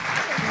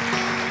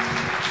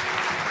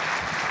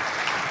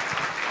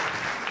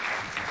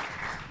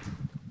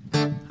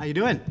 How you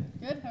doing?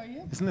 Good, how are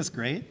you? Isn't this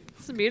great?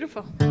 This is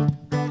beautiful.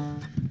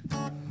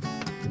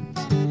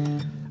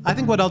 I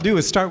think what I'll do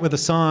is start with a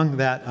song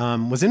that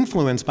was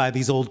influenced by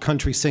these old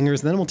country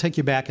singers, and then we'll take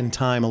you back in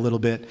time a little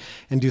bit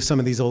and do some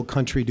of these old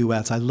country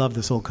duets. I love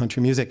this old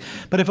country music.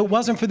 But if it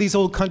wasn't for these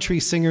old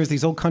country singers,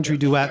 these old country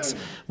duets,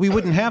 we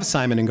wouldn't have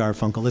Simon and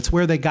Garfunkel. It's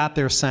where they got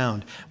their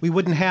sound. We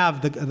wouldn't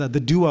have the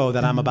duo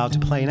that I'm about to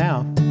play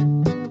now,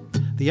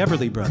 the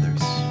Everly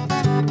Brothers.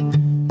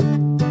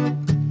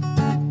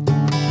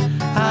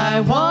 I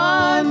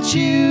want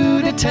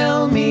you to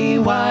tell me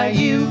why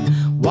you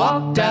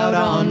walked out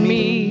on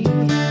me.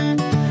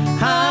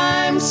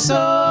 I'm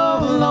so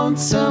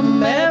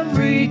lonesome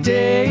every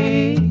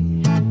day.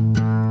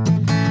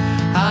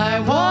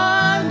 I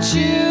want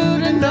you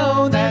to know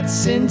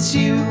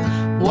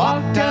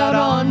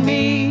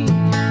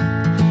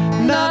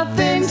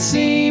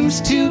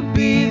seems to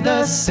be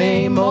the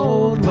same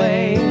old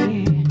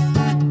way.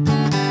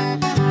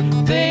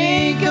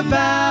 Think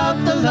about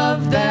the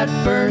love that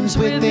burns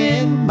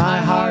within my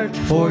heart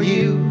for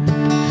you.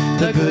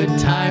 The good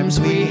times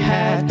we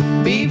had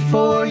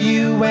before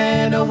you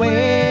went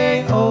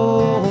away.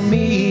 Oh,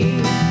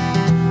 me.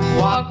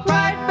 Walk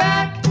right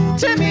back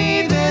to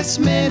me this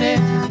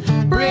minute.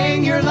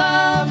 Bring your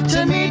love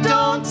to me,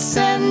 don't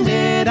send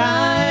it.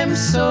 I'm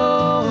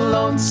so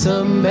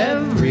lonesome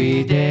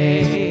every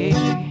day.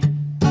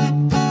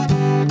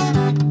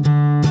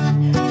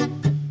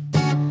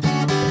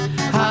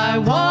 I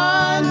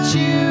want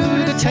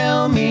you to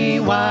tell me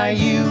why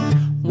you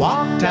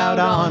walked out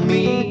on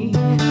me.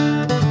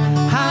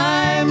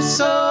 I'm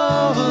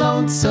so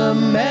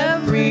lonesome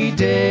every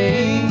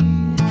day.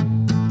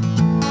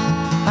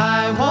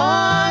 I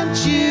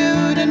want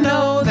you to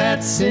know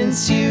that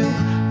since you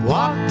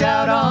walked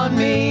out on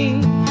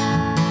me,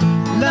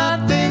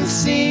 nothing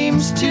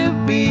seems to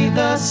be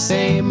the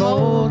same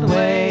old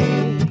way.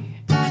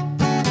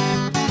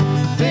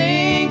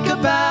 Think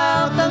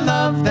about the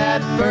love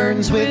that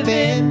burns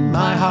within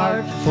my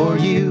heart for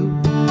you.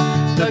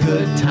 The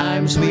good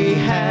times we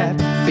had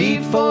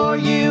before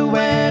you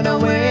went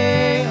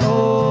away.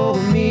 Oh,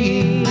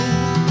 me.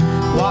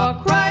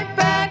 Walk right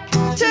back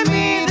to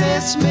me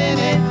this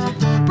minute.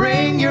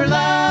 Bring your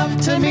love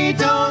to me,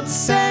 don't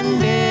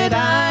send it.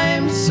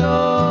 I'm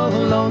so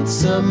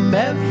lonesome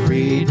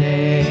every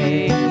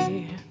day.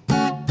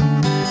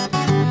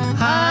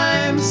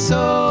 I'm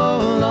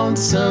so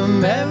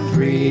lonesome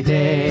every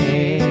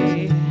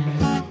day.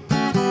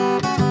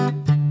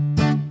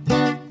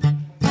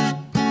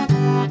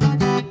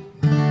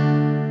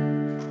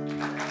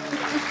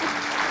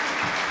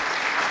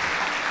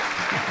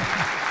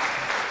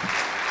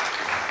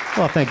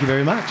 Well, thank you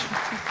very much.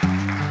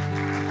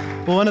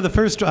 Well, one of the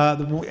first,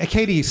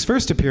 Katie's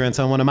first appearance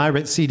on one of my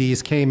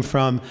CDs came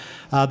from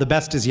The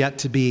Best Is Yet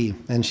to Be,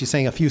 and she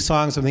sang a few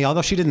songs with me,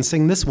 although she didn't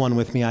sing this one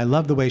with me. I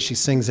love the way she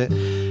sings it.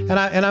 And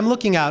I'm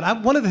looking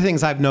out. One of the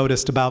things I've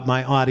noticed about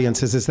my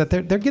audiences is that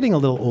they're getting a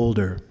little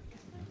older.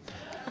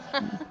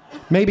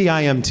 Maybe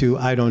I am too,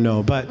 I don't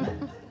know, but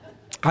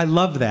I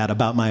love that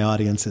about my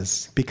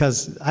audiences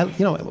because,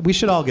 we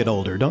should all get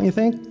older, don't you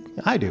think?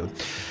 I do.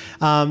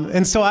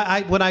 And so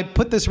when I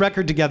put this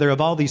record together of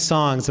all these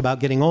songs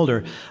about getting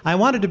older, I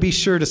wanted to be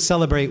sure to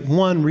celebrate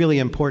one really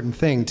important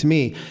thing to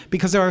me,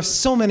 because there are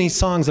so many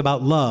songs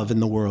about love in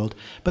the world,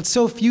 but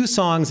so few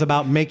songs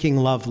about making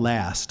love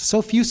last,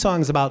 so few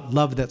songs about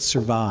love that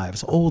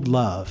survives, old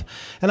love.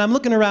 And I'm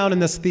looking around in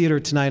this theater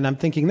tonight and I'm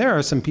thinking there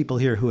are some people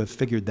here who have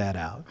figured that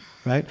out,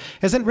 right?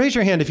 Raise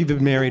your hand if you've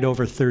been married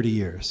over 30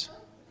 years.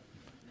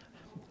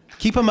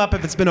 Keep them up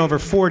if it's been over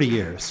 40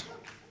 years.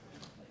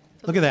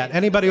 Look at that.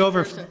 Anybody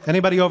over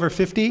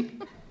 50?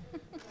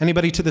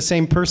 Anybody to the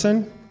same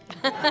person?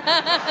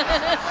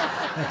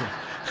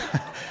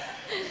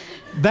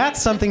 That's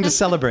something to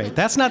celebrate.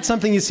 That's not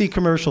something you see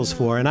commercials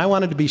for. And I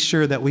wanted to be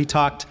sure that we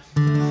talked.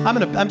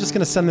 I'm just going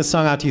to send this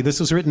song out to you.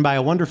 This was written by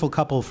a wonderful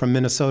couple from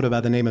Minnesota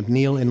by the name of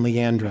Neil and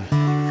Leandra.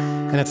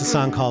 And it's a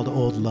song called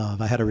Old Love.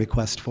 I had a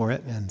request for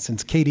it. And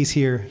since Katie's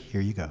here,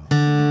 here you go.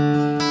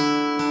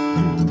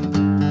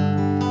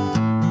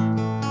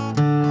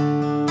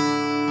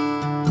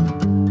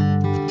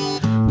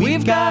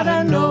 We've got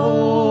an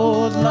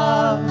old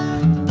love,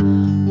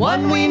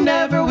 one we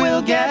never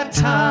will get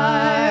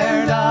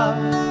tired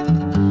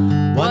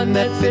of, one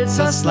that fits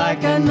us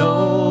like an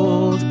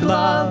old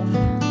glove,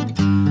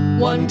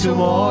 one to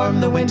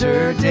warm the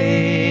winter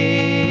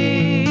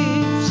days.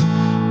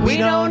 We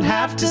don't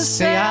have to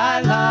say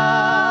I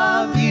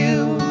love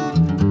you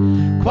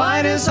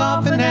quite as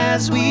often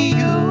as we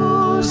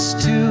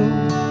used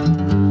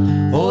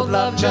to. Old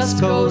love just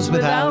goes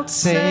without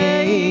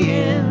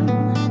saying,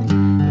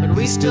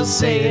 we still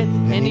say it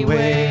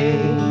anyway.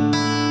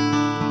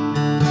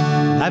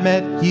 I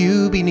met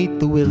you beneath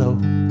the willow.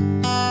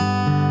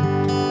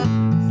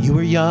 You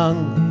were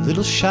young, a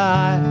little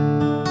shy.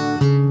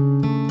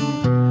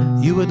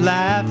 You would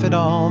laugh at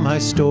all my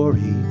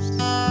stories,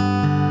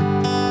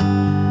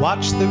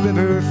 watch the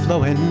river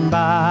flowing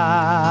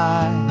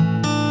by.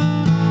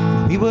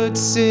 We would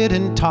sit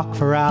and talk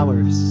for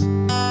hours.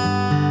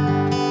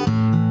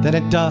 Then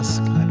at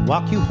dusk I'd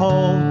walk you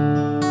home.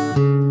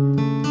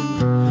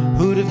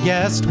 Who'd have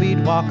guessed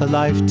we'd walk a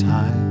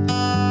lifetime,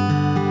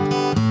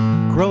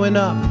 growing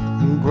up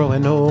and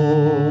growing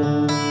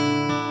old.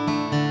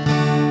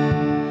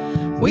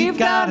 We've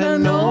got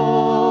an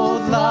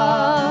old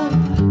love,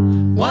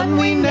 one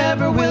we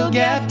never will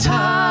get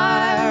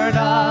tired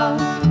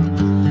of,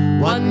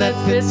 one that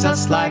fits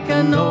us like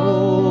an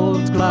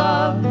old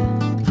glove,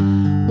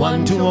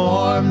 one to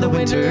warm the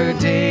winter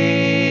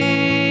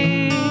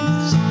days.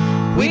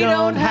 We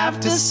don't have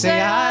to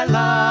say I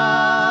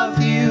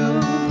love you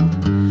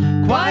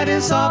quite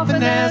as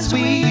often as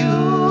we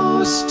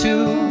used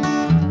to.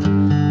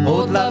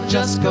 Old love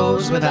just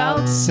goes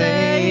without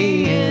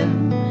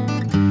saying,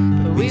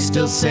 but we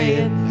still say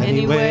it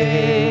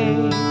anyway.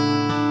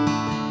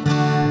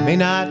 May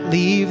not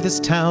leave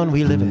this town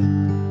we live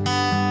in,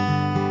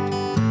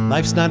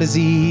 Life's not as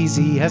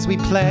easy as we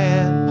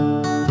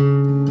planned.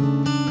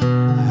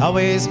 I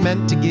always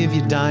meant to give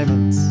you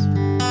diamonds,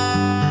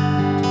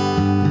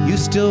 but you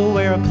still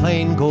wear a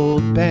plain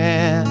gold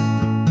band.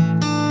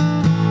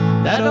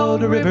 That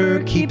old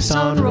river keeps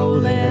on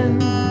rolling.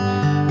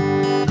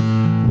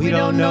 We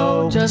don't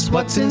know just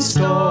what's in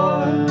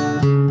store.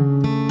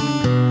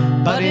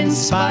 But in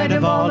spite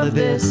of all of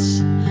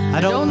this,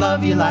 I don't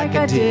love you like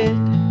I did.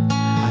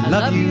 I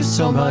love you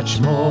so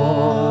much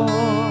more.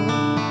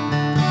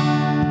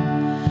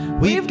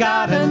 We've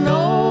got an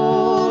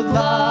old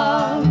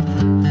love,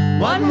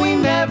 one we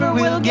never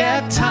will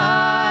get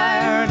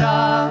tired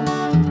of,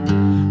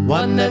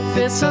 one that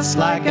fits us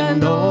like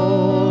an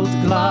old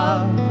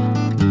glove,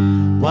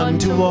 one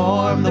to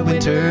warm the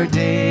winter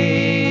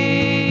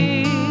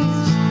days.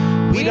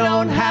 We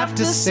don't have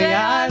to say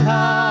I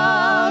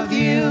love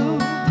you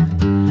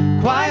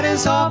quite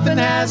as often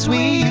as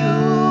we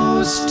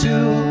used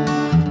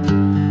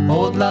to.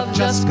 Old love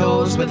just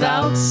goes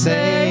without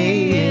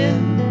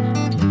saying,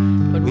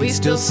 but we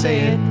still say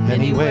it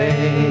anyway.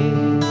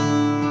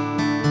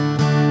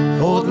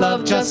 Old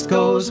love just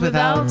goes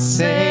without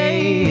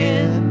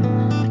saying,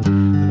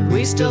 but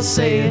we still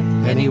say it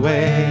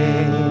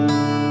anyway.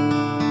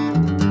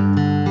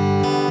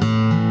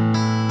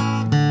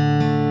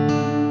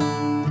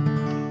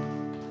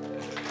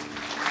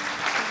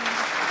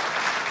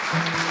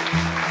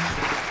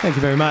 Thank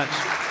you very much.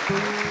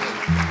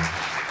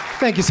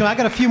 Thank you. So I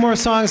got a few more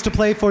songs to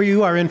play for you.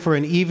 You are in for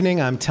an evening.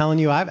 I'm telling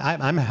you, I've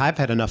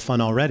had enough fun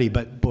already,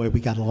 but boy, we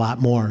got a lot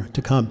more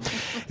to come.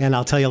 And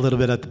I'll tell you a little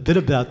bit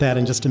about that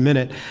in just a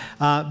minute.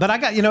 But I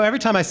got, every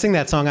time I sing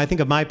that song, I think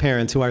of my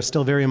parents who are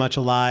still very much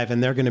alive,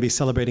 and they're going to be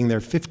celebrating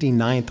their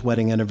 59th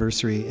wedding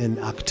anniversary in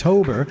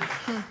October.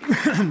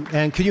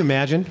 And could you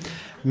imagine?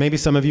 Maybe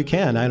some of you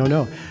can, I don't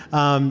know.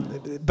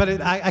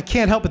 But I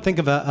can't help but think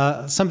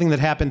of something that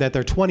happened at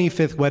their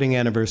 25th wedding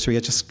anniversary.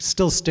 It just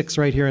still sticks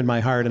right here in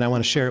my heart, and I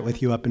want to share it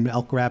with you up in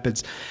Elk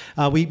Rapids.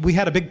 We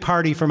had a big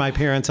party for my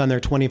parents on their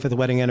 25th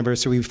wedding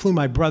anniversary. We flew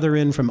my brother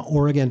in from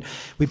Oregon.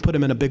 We put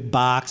him in a big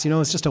box.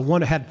 It's just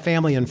had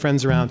family and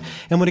friends around.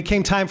 And when it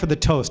came time for the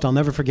toast, I'll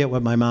never forget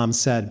what my mom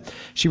said.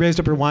 She raised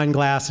up her wine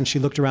glass, and she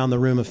looked around the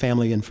room of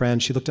family and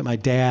friends. She looked at my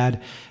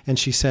dad, and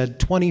she said,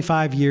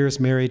 25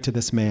 years married to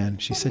this man.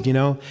 She said,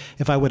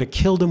 if I would have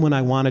killed him when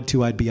I wanted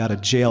to, I'd be out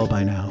of jail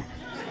by now.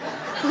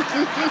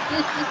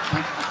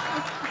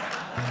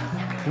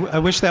 I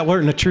wish that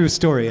weren't a true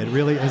story. It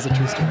really is a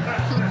true story.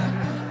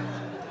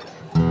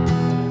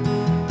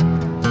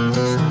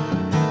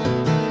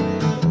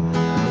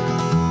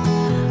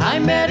 I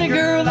met a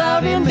girl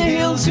out in the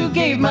hills who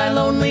gave my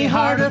lonely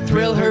heart a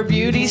thrill. Her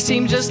beauty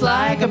seemed just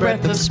like a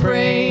breath of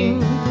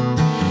spring.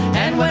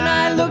 And when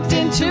I looked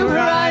into her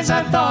eyes,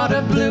 I thought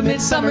of blue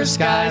midsummer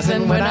skies.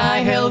 And when I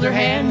held her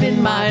hand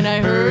in mine, I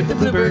heard the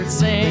bluebirds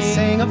sing. They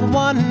sang of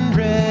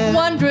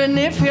wondering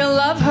if he'll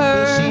love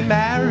her. Will she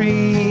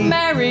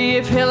marry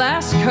if he'll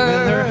ask her.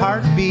 Will her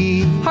heart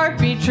be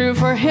true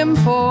for him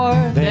for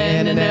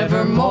then and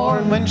evermore.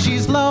 When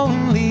she's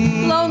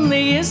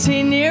lonely is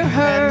he near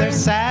her.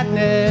 And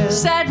there's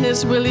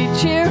sadness will he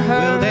cheer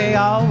her. Will they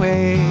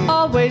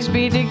always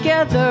be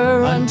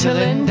together until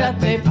in death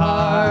they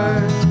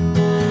part.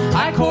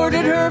 I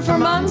courted her for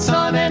months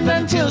on end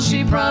until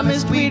she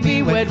promised we'd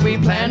be wed. We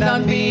planned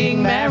on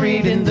being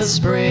married in the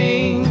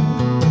spring.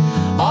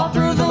 All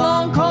through the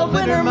long cold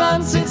winter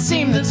months it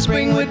seemed that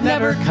spring would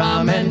never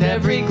come. And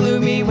every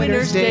gloomy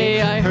winter's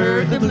day I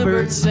heard the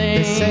bluebirds sing.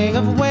 They sang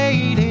of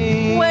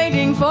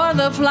waiting for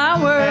the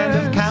flower.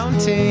 And of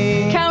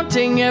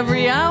counting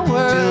every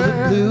hour.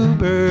 Till the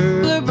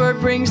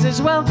bluebird brings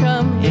his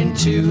welcome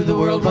into the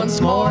world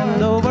once more.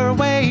 And though we're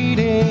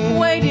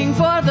waiting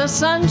for the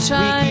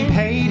sunshine, we keep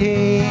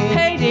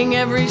hating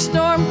every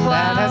storm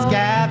cloud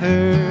that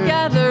has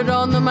gathered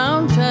on the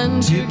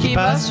mountain to keep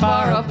us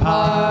far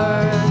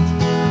apart.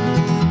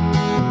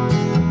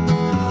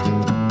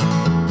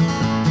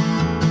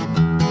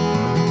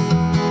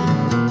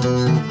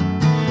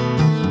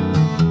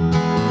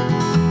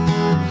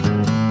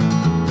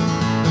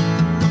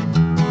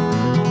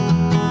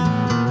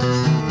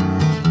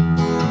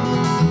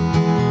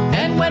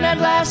 At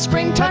last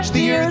spring touched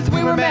the earth,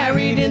 we were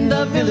married in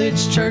the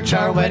village church.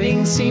 Our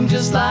wedding seemed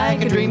just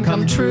like a dream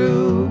come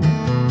true.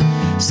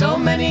 So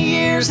many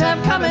years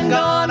have come and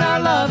gone, our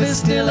love is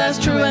still as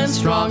true and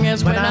strong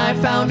as when I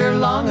found her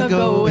long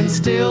ago, and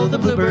still the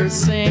bluebirds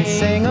sing. They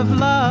sing of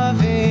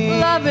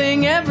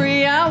loving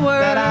every hour.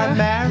 That I'm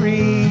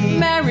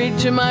married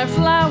to my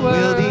flower.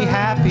 We'll be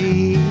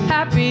happy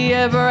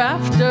ever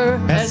after,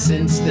 as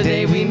since the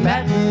day we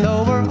met. And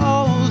though we're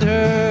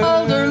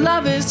older,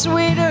 love is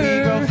sweeter.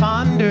 We grow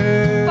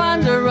fonder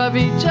of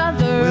each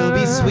other. We'll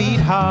be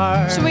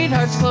sweethearts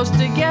close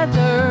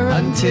together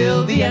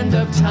until the end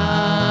of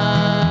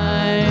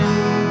time.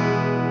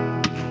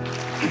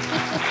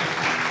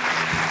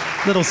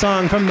 Little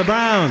song from the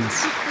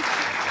Browns.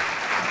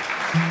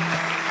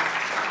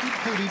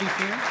 Cody be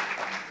fair?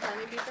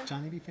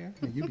 Johnny be fair?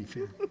 No, you be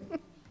fair.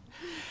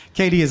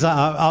 Katie is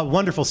a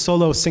wonderful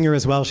solo singer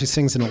as well. She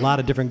sings in a lot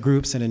of different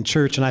groups and in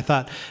church, and I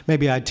thought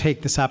maybe I'd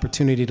take this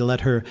opportunity to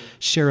let her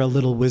share a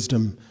little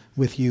wisdom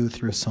with you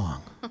through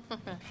song.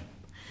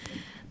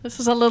 This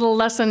is a little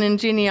lesson in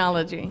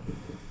genealogy.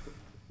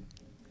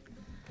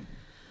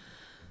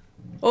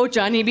 Oh,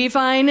 Johnny be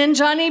fine and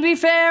Johnny be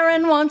fair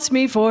and wants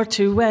me for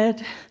to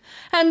wed.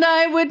 And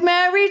I would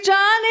marry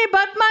Johnny,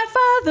 but my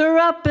father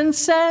up and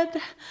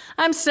said,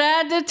 I'm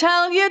sad to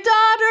tell you,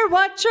 daughter,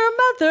 what your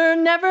mother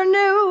never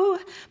knew.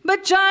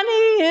 But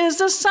Johnny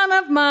is a son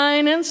of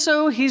mine, and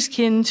so he's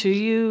kin to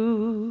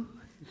you.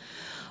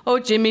 Oh,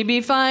 Jimmy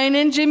be fine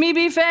and Jimmy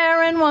be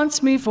fair and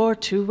wants me for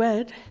to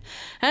wed.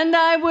 And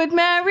I would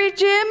marry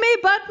Jimmy,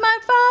 but my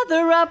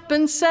father up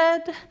and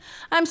said,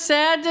 I'm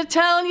sad to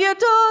tell you,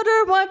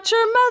 daughter, what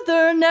your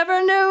mother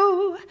never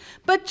knew.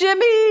 But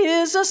Jimmy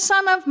is a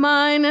son of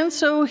mine, and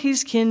so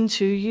he's kin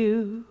to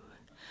you.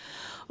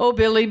 Oh,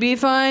 Billy be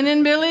fine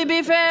and Billy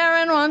be fair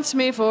and wants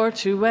me for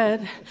to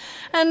wed.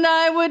 And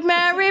I would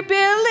marry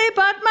Billy,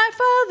 but my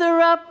father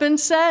up and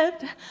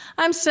said,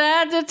 I'm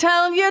sad to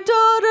tell you,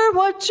 daughter,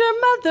 what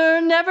your mother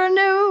never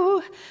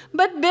knew.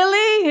 But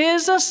Billy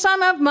is a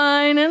son of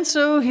mine, and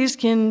so he's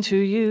kin to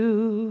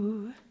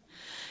you.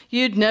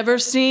 You'd never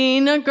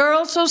seen a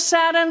girl so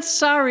sad and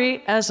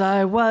sorry as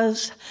I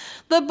was.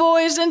 The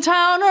boys in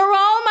town are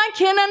all my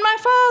kin, and my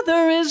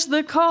father is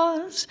the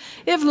cause.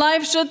 If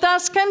life should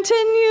thus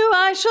continue,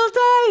 I shall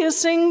die a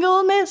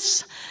single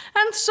miss.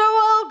 And so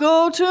I'll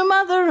go to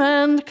mother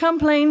and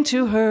complain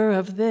to her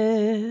of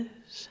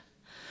this.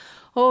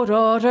 Oh,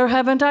 daughter,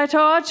 haven't I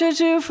taught you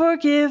to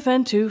forgive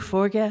and to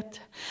forget?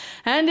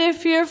 And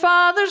if your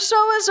father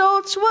sow his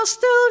oats, well,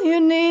 still you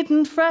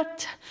needn't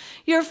fret.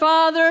 Your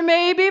father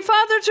may be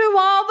father to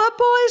all the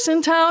boys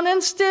in town,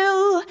 and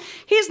still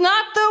he's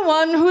not the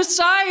one who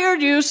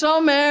sired you,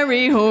 so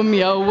marry whom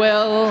you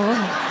will.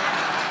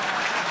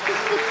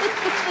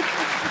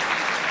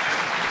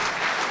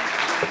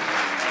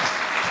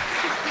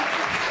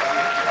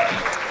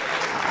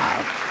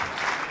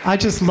 I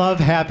just love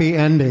happy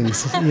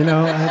endings, you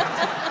know.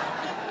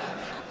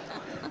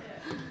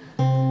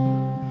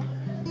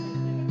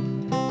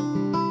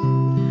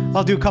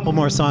 I'll do a couple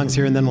more songs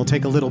here, and then we'll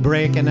take a little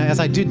break. And as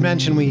I did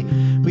mention, we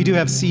do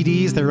have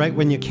CDs. They're right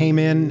when you came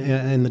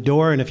in the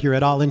door. And if you're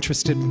at all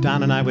interested,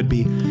 Don and I would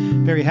be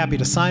very happy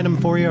to sign them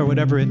for you, or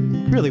whatever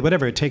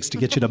it takes to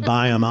get you to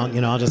buy them.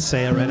 I'll just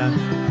say it right now.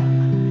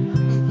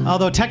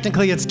 Although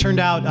technically it's turned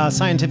out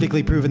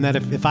scientifically proven that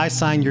if I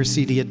sign your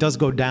CD, it does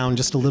go down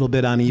just a little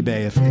bit on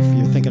eBay if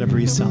you're thinking of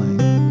reselling.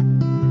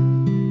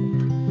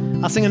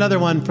 I'll sing another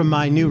one from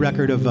my new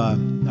record of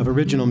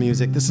original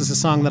music. This is a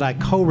song that I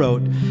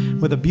co-wrote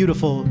with a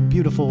beautiful,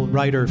 beautiful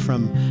writer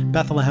from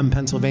Bethlehem,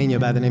 Pennsylvania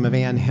by the name of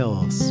Ann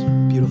Hills.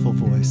 Beautiful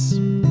voice.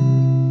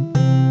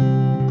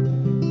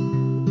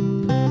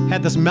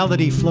 Had this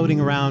melody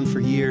floating around for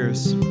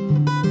years.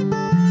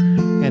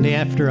 And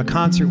after a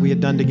concert we had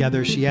done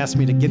together, she asked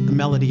me to get the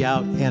melody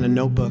out and a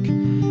notebook.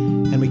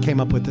 And we came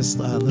up with this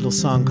little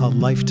song called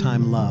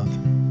Lifetime Love.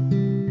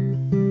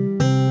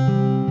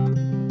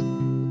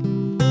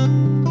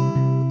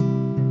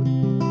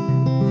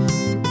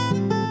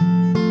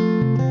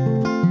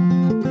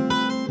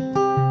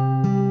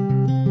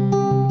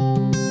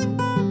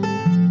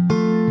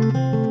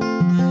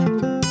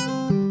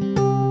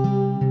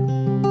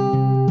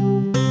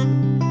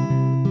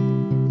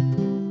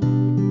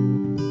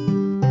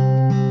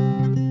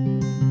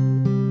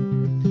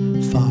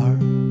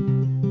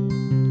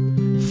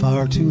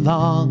 Far too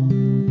long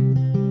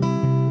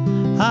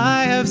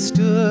I have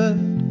stood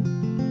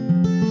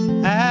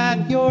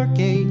at your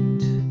gate,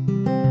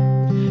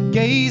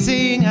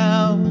 gazing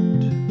out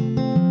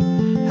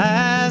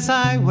as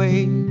I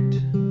wait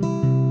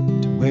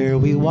to where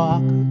we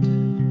walked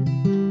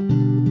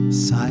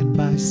side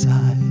by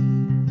side.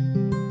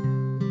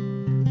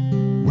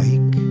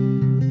 Wake,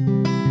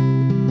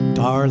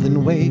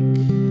 darling, wake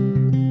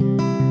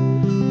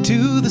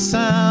to the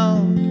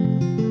sound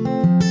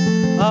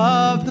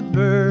of the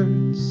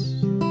birds,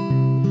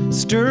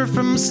 stir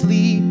from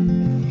sleep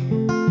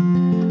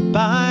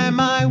by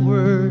my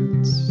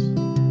words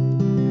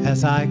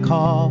as I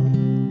call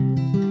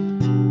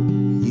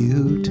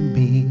you to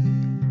me.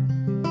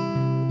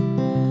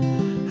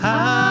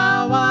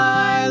 How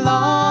I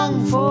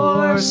long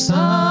for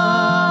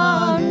sunrise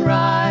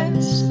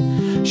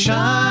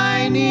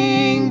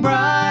shining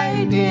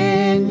bright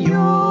in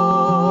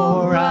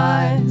your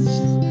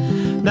eyes,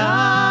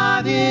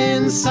 not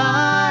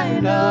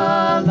inside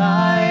a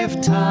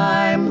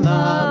lifetime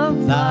love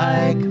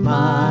like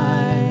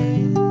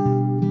mine.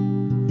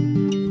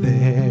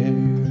 There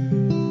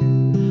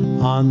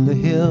on the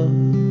hill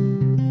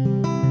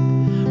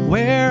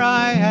where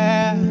I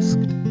asked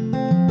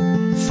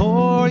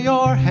for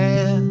your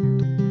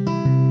hand,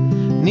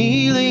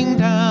 kneeling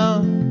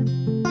down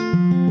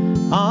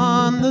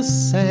on the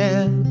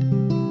sand,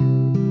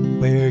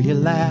 where you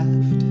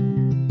laughed,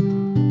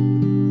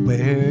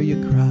 where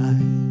you cried.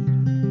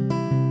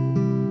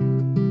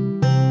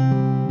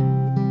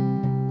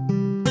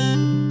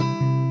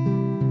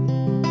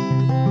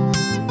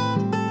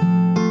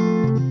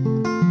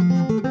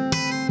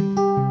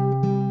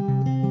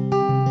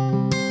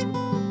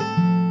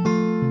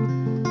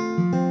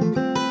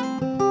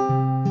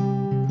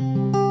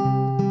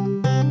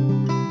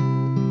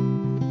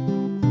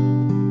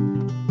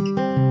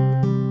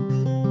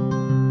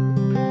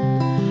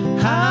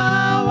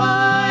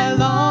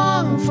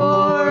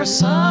 your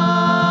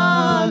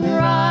sunrise,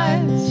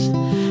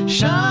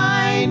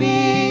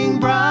 shining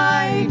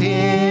bright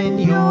in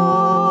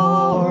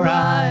your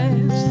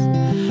eyes,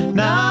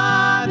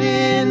 not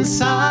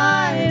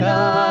inside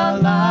a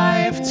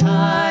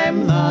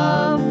lifetime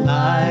love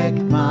like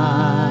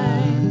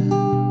mine.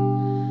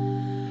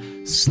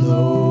 Slowly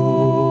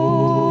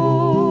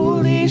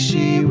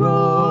she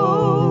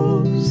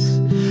rose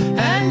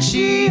and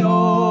she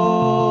opened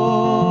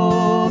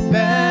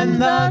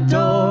the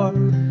door,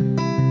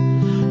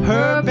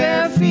 her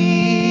bare feet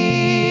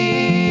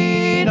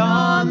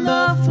on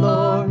the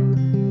floor,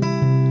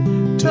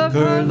 took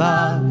her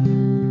love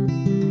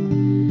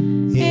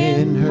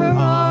in her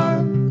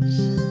arms.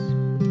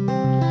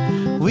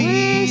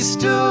 We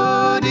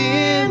stood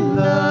in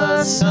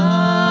the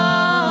sunrise,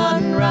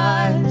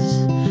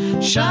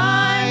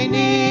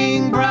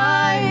 shining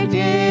bright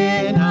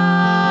in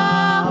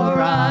our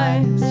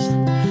eyes,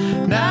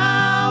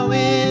 now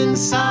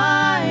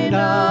inside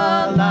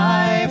a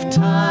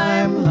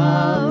lifetime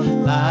love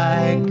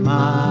like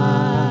mine.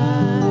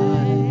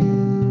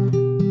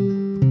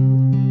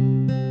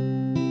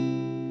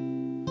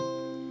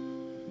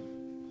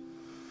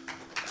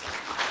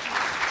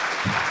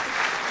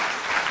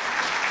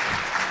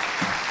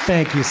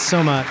 Thank you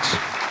so much.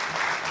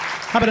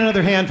 How about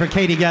another hand for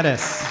Katie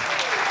Geddes?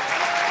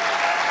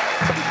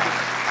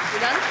 You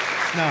done?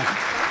 No.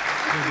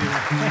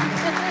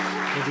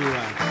 We'll do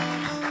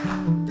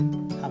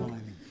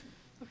Halloween.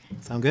 Okay.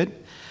 Sound good?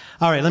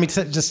 All right, let me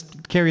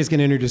just, Carrie's going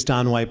to introduce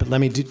Don White, but let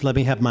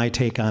me have my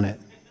take on it.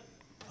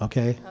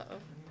 Okay? Uh-oh.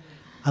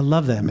 I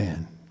love that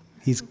man.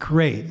 He's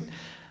great.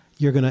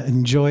 You're going to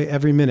enjoy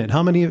every minute.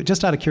 How many,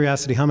 just out of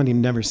curiosity, how many have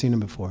never seen him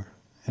before?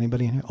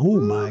 Anybody in here? Oh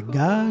my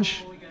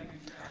gosh.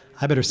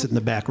 I better sit in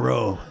the back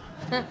row.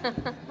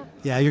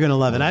 Yeah, you're going to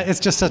love it.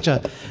 It's just such a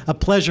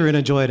pleasure and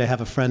a joy to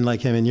have a friend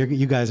like him, and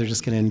you guys are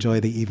just going to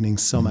enjoy the evening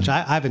so much.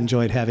 I've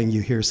enjoyed having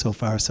you here so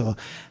far, so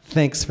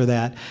thanks for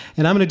that.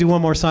 And I'm going to do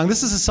one more song.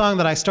 This is a song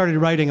that I started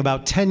writing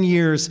about 10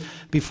 years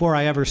before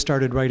I ever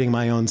started writing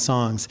my own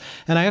songs.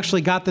 And I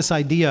actually got this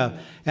idea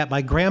at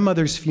my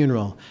grandmother's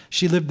funeral.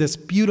 She lived this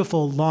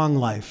beautiful, long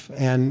life,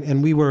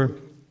 and we were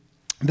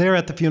there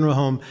at the funeral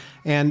home,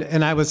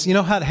 and I was, you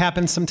know how it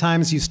happens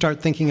sometimes? You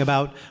start thinking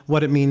about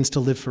what it means to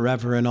live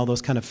forever and all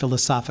those kind of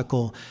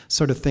philosophical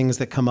sort of things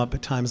that come up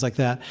at times like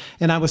that.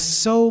 And it was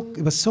so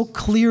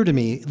clear to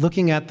me,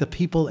 looking at the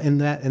people in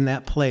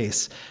that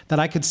place, that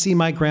I could see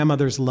my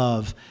grandmother's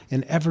love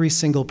in every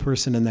single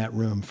person in that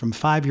room, from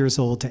 5 years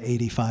old to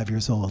 85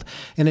 years old.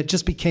 And it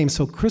just became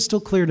so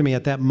crystal clear to me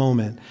at that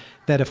moment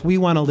that if we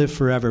want to live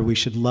forever, we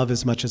should love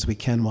as much as we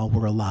can while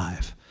we're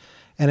alive.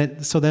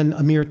 And so then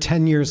a mere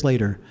 10 years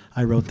later,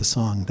 I wrote the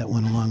song that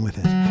went along with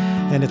it.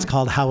 And it's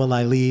called How Will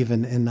I Leave?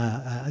 And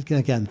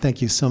again,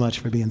 thank you so much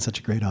for being such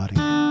a great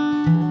audience.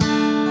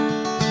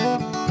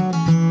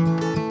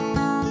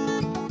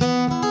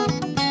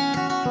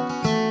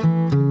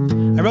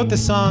 I wrote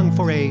this song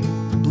for a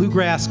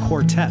bluegrass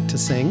quartet to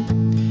sing.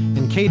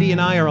 And Katie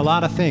and I are a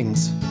lot of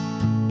things,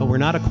 but we're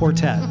not a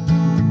quartet.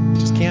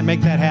 Just can't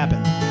make that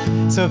happen.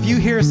 So if you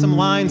hear some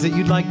lines that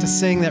you'd like to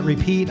sing that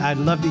repeat, I'd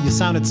love to. You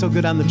sounded so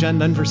good on the Jen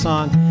Denver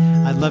song.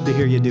 I'd love to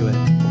hear you do it.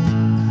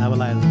 How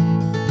will I live?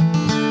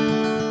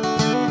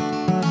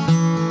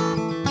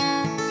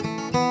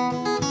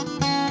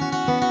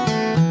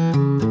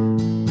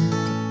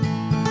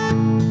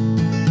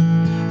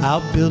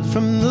 I'll build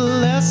from the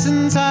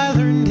lessons I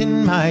learned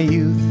in my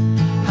youth.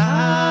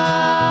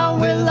 How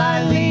will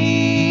I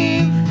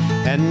leave?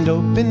 And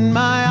open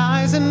my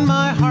eyes and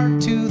my heart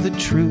to the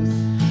truth.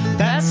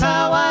 That's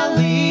how I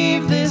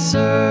leave this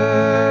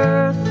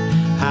earth.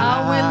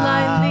 How will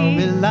I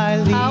leave?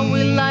 How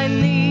will I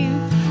leave?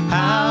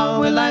 How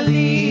will I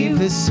leave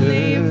this earth?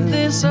 Leave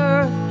this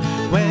earth.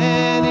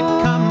 When it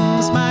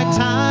comes my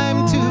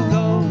time to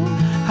go,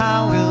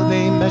 how will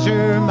they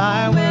measure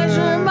my worth?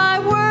 Measure my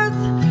worth.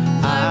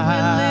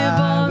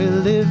 I will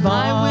live on.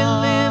 I will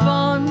live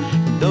on.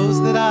 Those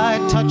that I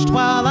touched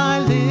while I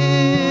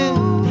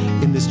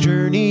lived in this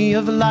journey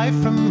of life,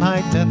 from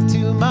my death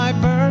to my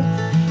birth.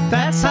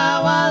 That's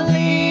how I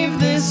leave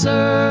this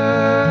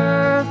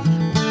earth.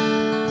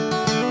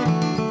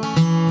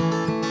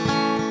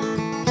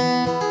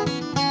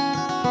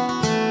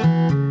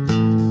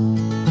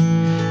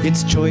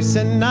 It's choice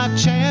and not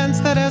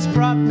chance that has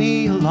brought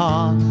me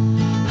along.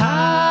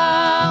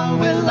 How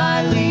will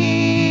I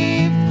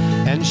leave?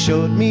 And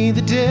showed me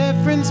the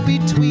difference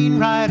between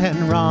right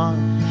and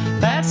wrong.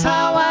 That's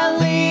how I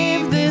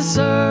leave this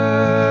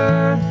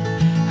earth.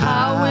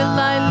 How will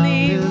I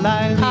leave?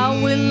 How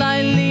will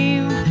I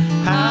leave?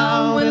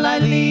 How will I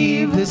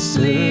leave this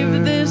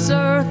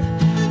earth?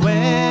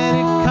 When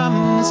it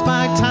comes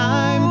my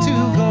time to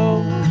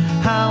go,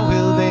 how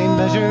will they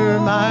measure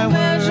my worth?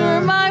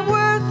 Measure my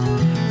worth.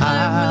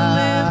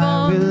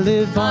 I will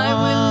live on. I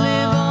will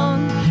live on.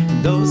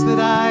 Those that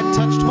I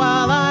touched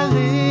while I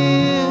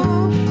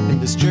lived in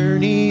this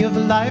journey of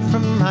life,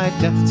 from my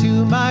death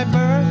to my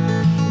birth.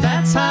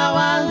 That's how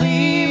I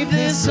leave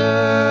this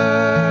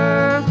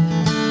earth.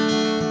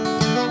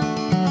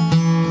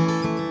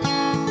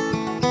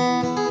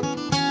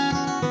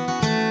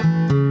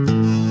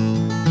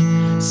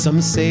 Some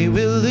say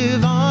we'll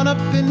live on up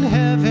in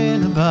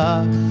heaven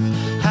above.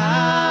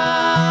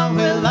 How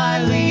will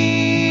I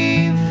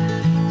leave?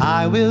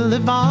 I will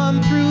live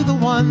on through the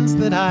ones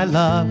that I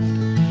loved.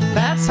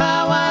 That's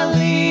how I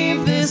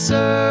leave this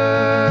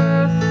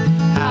earth.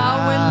 How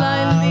will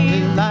I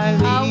leave?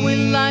 How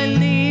will I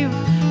leave?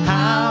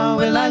 How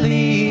will I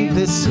leave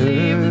this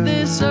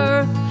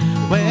earth?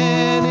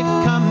 When it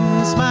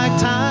comes my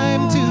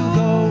time to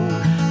go,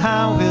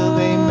 how will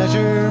they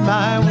measure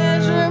my worth?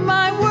 Measure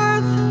my worth.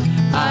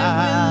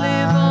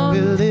 I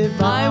will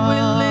live on. I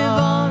will live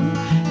on.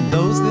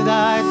 Those that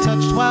I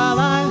touched while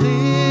I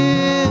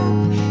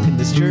lived in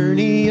this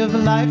journey of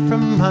life,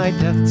 from my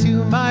death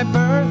to my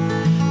birth.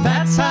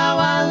 That's how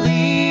I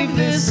leave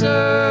this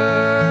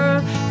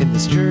earth. In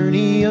this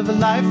journey of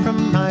life,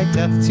 from my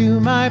death to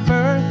my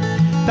birth.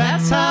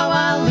 That's how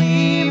I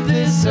leave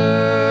this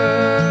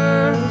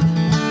earth.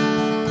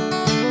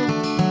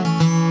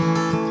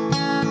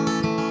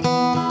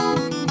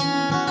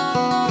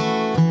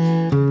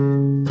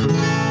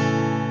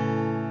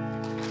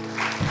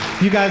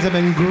 You guys have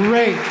been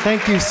great.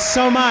 Thank you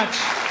so much.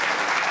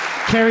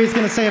 Carrie's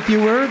going to say a few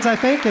words, I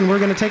think, and we're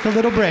going to take a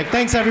little break.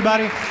 Thanks,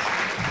 everybody.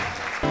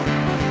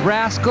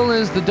 Rascal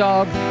is the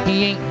dog,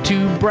 he ain't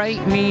too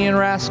bright. Me and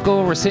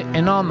Rascal were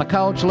sitting on the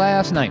couch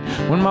last night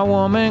when my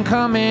woman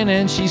come in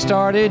and she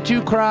started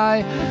to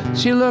cry.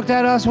 She looked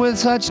at us with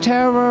such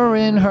terror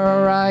in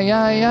her eyes.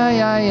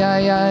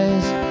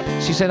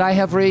 She said, I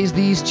have raised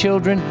these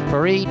children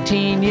for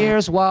 18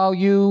 years while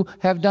you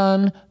have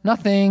done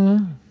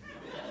nothing.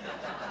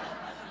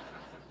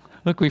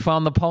 Look, we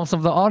found the pulse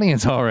of the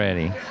audience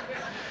already.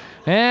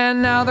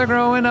 And now they're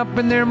growing up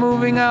and they're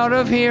moving out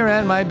of here,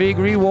 and my big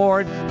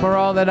reward for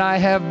all that I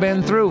have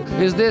been through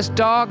is this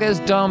dog as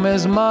dumb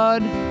as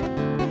mud.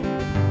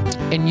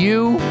 And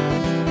you,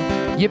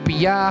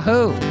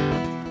 yippee-yahoo.